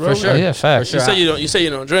sessions, bro. For sure. Yeah, fact. For sure. You say you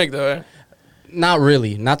don't drink though, right? Not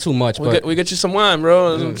really, not too much, but We get you some wine,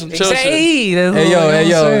 bro. And some chill shit. Hey, hey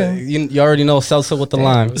yo, you already know salsa with the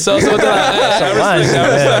lime. So with that,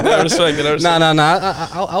 I respect it. Nah.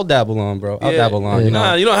 I'll dabble on, bro. I'll dabble on. You know.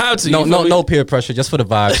 Nah, you don't have to. No peer pressure, just for the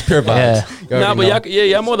vibes, pure vibes. Yeah. Nah, but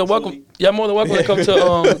y'all more than welcome. Y'all more than welcome to come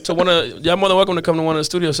to one of. Y'all more than welcome to come to one of the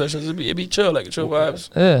studio sessions. It'd be chill, like chill vibes.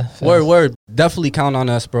 Yeah. Word. Definitely count on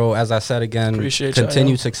us, bro. As I said again, Appreciate y'all,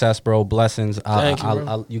 continued yo. success, bro. Blessings. Thank you,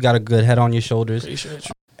 bro. You got a good head on your shoulders. Appreciate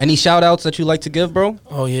you. Any shout outs that you like to give, bro?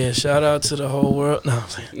 Oh yeah, shout out to the whole world. No, I'm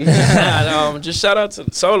saying. Just shout out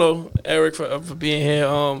to Solo, Eric for being here.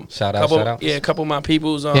 Shout out. Yeah, a couple of my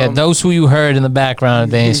peoples. Yeah, those who you heard in the background of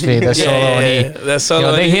Dane's feed. That's Solo and E. That's Solo.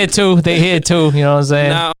 Yo, they here too. You know what I'm saying?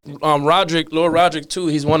 Now, Lord Roderick too.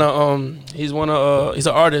 He's an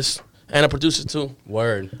artist and a producer too.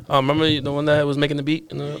 Word. Remember the one that was making the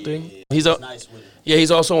beat and the thing? He's Nice with it. Yeah,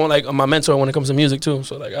 he's also my mentor when it comes to music too.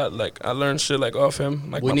 So I learned shit like off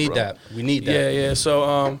him. Like We my need bro. that. We need that. Yeah.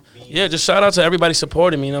 So just shout out to everybody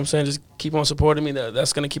supporting me. You know what I'm saying? Just keep on supporting me.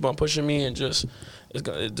 That's gonna keep on pushing me and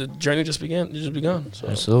the journey just begun. So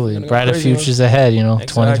Absolutely. gonna go Brighter crazy, futures ahead, you know.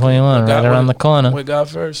 Exactly. 2021, right around the corner. With God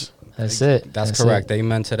first. That's it. That's correct.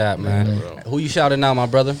 Amen to that, man. Who you shouting out, my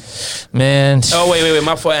brother? Man. Oh wait,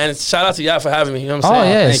 my fault. And shout out to y'all for having me. You know what I'm saying? Oh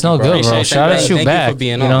yeah, Thank it's you, no bro. good, bro. Appreciate Shout you, out man. you Thank you back. for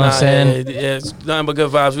being you on. know what I'm Nah, saying? yeah, it's nothing but good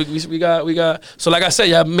vibes. We got. So like I said,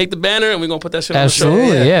 y'all make the banner and we gonna put that shit on the show.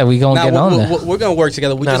 Absolutely, yeah. We gonna get on there. We're gonna work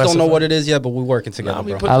together. We Nah, just that's don't know a what it is yet, but we're working together, Nah,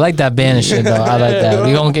 we bro. put- I like that banner shit though. I like that.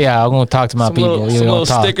 We gonna I'm gonna talk to my Some people. little, We some gonna little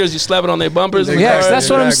talk. stickers. You slap it on their bumpers. Yes, that's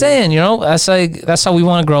what I'm saying. You know, that's how we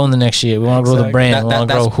want to grow in the next year. We want to grow the brand. We want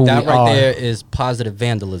to grow who we That right are. there is positive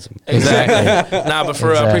vandalism. Exactly. Nah, but for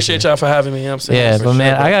real, I appreciate y'all for having me. You know what I'm saying? Yeah, For but sure,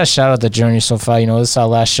 man, bro. I gotta shout out the journey so far. You know, this is our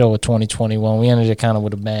last show of 2021. We ended it kind of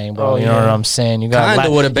with a bang, bro. Oh, you know yeah. what I'm saying? You got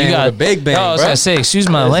Kinda with a bang, with a big bang, Oh, I was bro. gonna say, excuse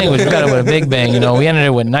my language. We got it with a big bang. You know, we ended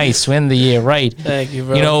it with nice. We ended the year right. Thank you,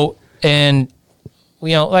 bro. You know, and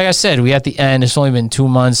you know, like I said, we at the end. It's only been 2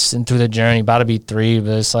 months into the journey, about to be 3,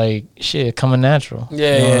 but it's like shit coming natural. Yeah, you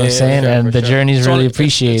know yeah, what I'm yeah, saying, sure, and for the sure. journey's It's really only-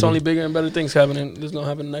 appreciated. It's only bigger and better things happening. There's no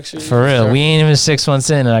happening next year. For real, Sure. we ain't even 6 months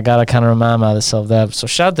in, and I gotta kind of remind myself that. So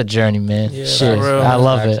shout out the journey, man. Yeah, Shit, for real. I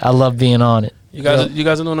love it. I love being on it. You guys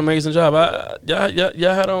are doing an amazing job.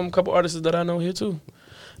 Y'all had a couple artists that I know here too.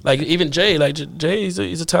 Like even Jay, Jay, he's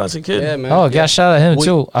a talented kid. Yeah, man. Oh, got shout out him We-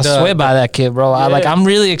 too. I the- swear by that kid, bro. Yeah. I'm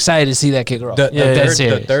really excited to see that kid grow. The, Yeah, the, yeah. third,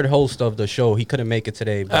 serious. the third host of the show, he couldn't make it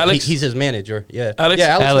today. But Alex? he's his manager. Yeah, Alex?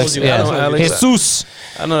 Yeah, Alex, Alex, knows you. yeah. Alex knows you. Alex. Jesus.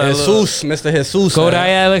 I know that little- Jesus, Mr. Jesus. Go man. die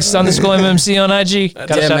Alex _ MMC on IG.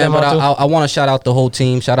 Gotta Yeah, shout man. him But out too. I want to shout out the whole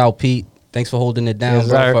team. Shout out Pete. Thanks for holding it down, Yes,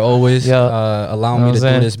 bro. sir. For always Yeah. allowing Know me what to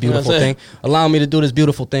I'm do saying? this beautiful Know what I'm thing. Allowing me to do this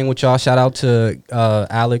beautiful thing with y'all. Shout out to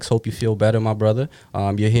Alex. Hope you feel better, my brother.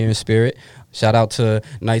 You're here in spirit. Shout out to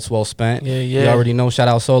Nights Well Spent. Yeah, You yeah. already know. Shout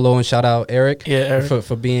out Solo and shout out Eric. Yeah, Eric.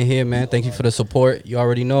 For being here, man. Thank you for the support. You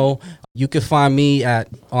already know. You can find me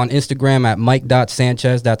on Instagram at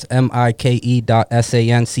Mike.Sanchez. That's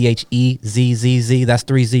MIKE.SANCHEZZZ. That's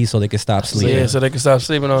 3 Z's so they can stop sleeping. Yeah, so they can stop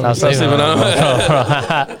sleeping on. Stop Stop sleeping on.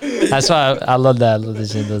 That's why I love that. I love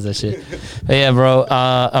this shit. Does that shit. But yeah, bro.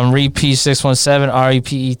 I'm Repeat617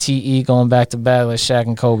 REPETE going back to back like Shaq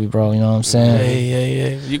and Kobe, bro. You know what I'm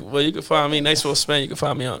saying? Yeah. You can find me. Nice Will Spend. You can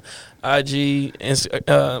find me on IG,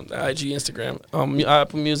 Instagram,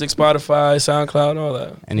 Apple Music, Spotify, SoundCloud, all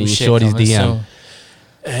that. And then you Shit shorty's coming DM. soon.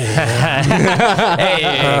 Hey,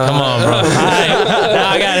 come on, bro. All right, now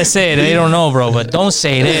I gotta say it. They don't know, bro, but don't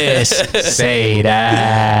say this. Say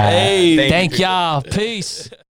that. Hey. Thank y'all. Peace.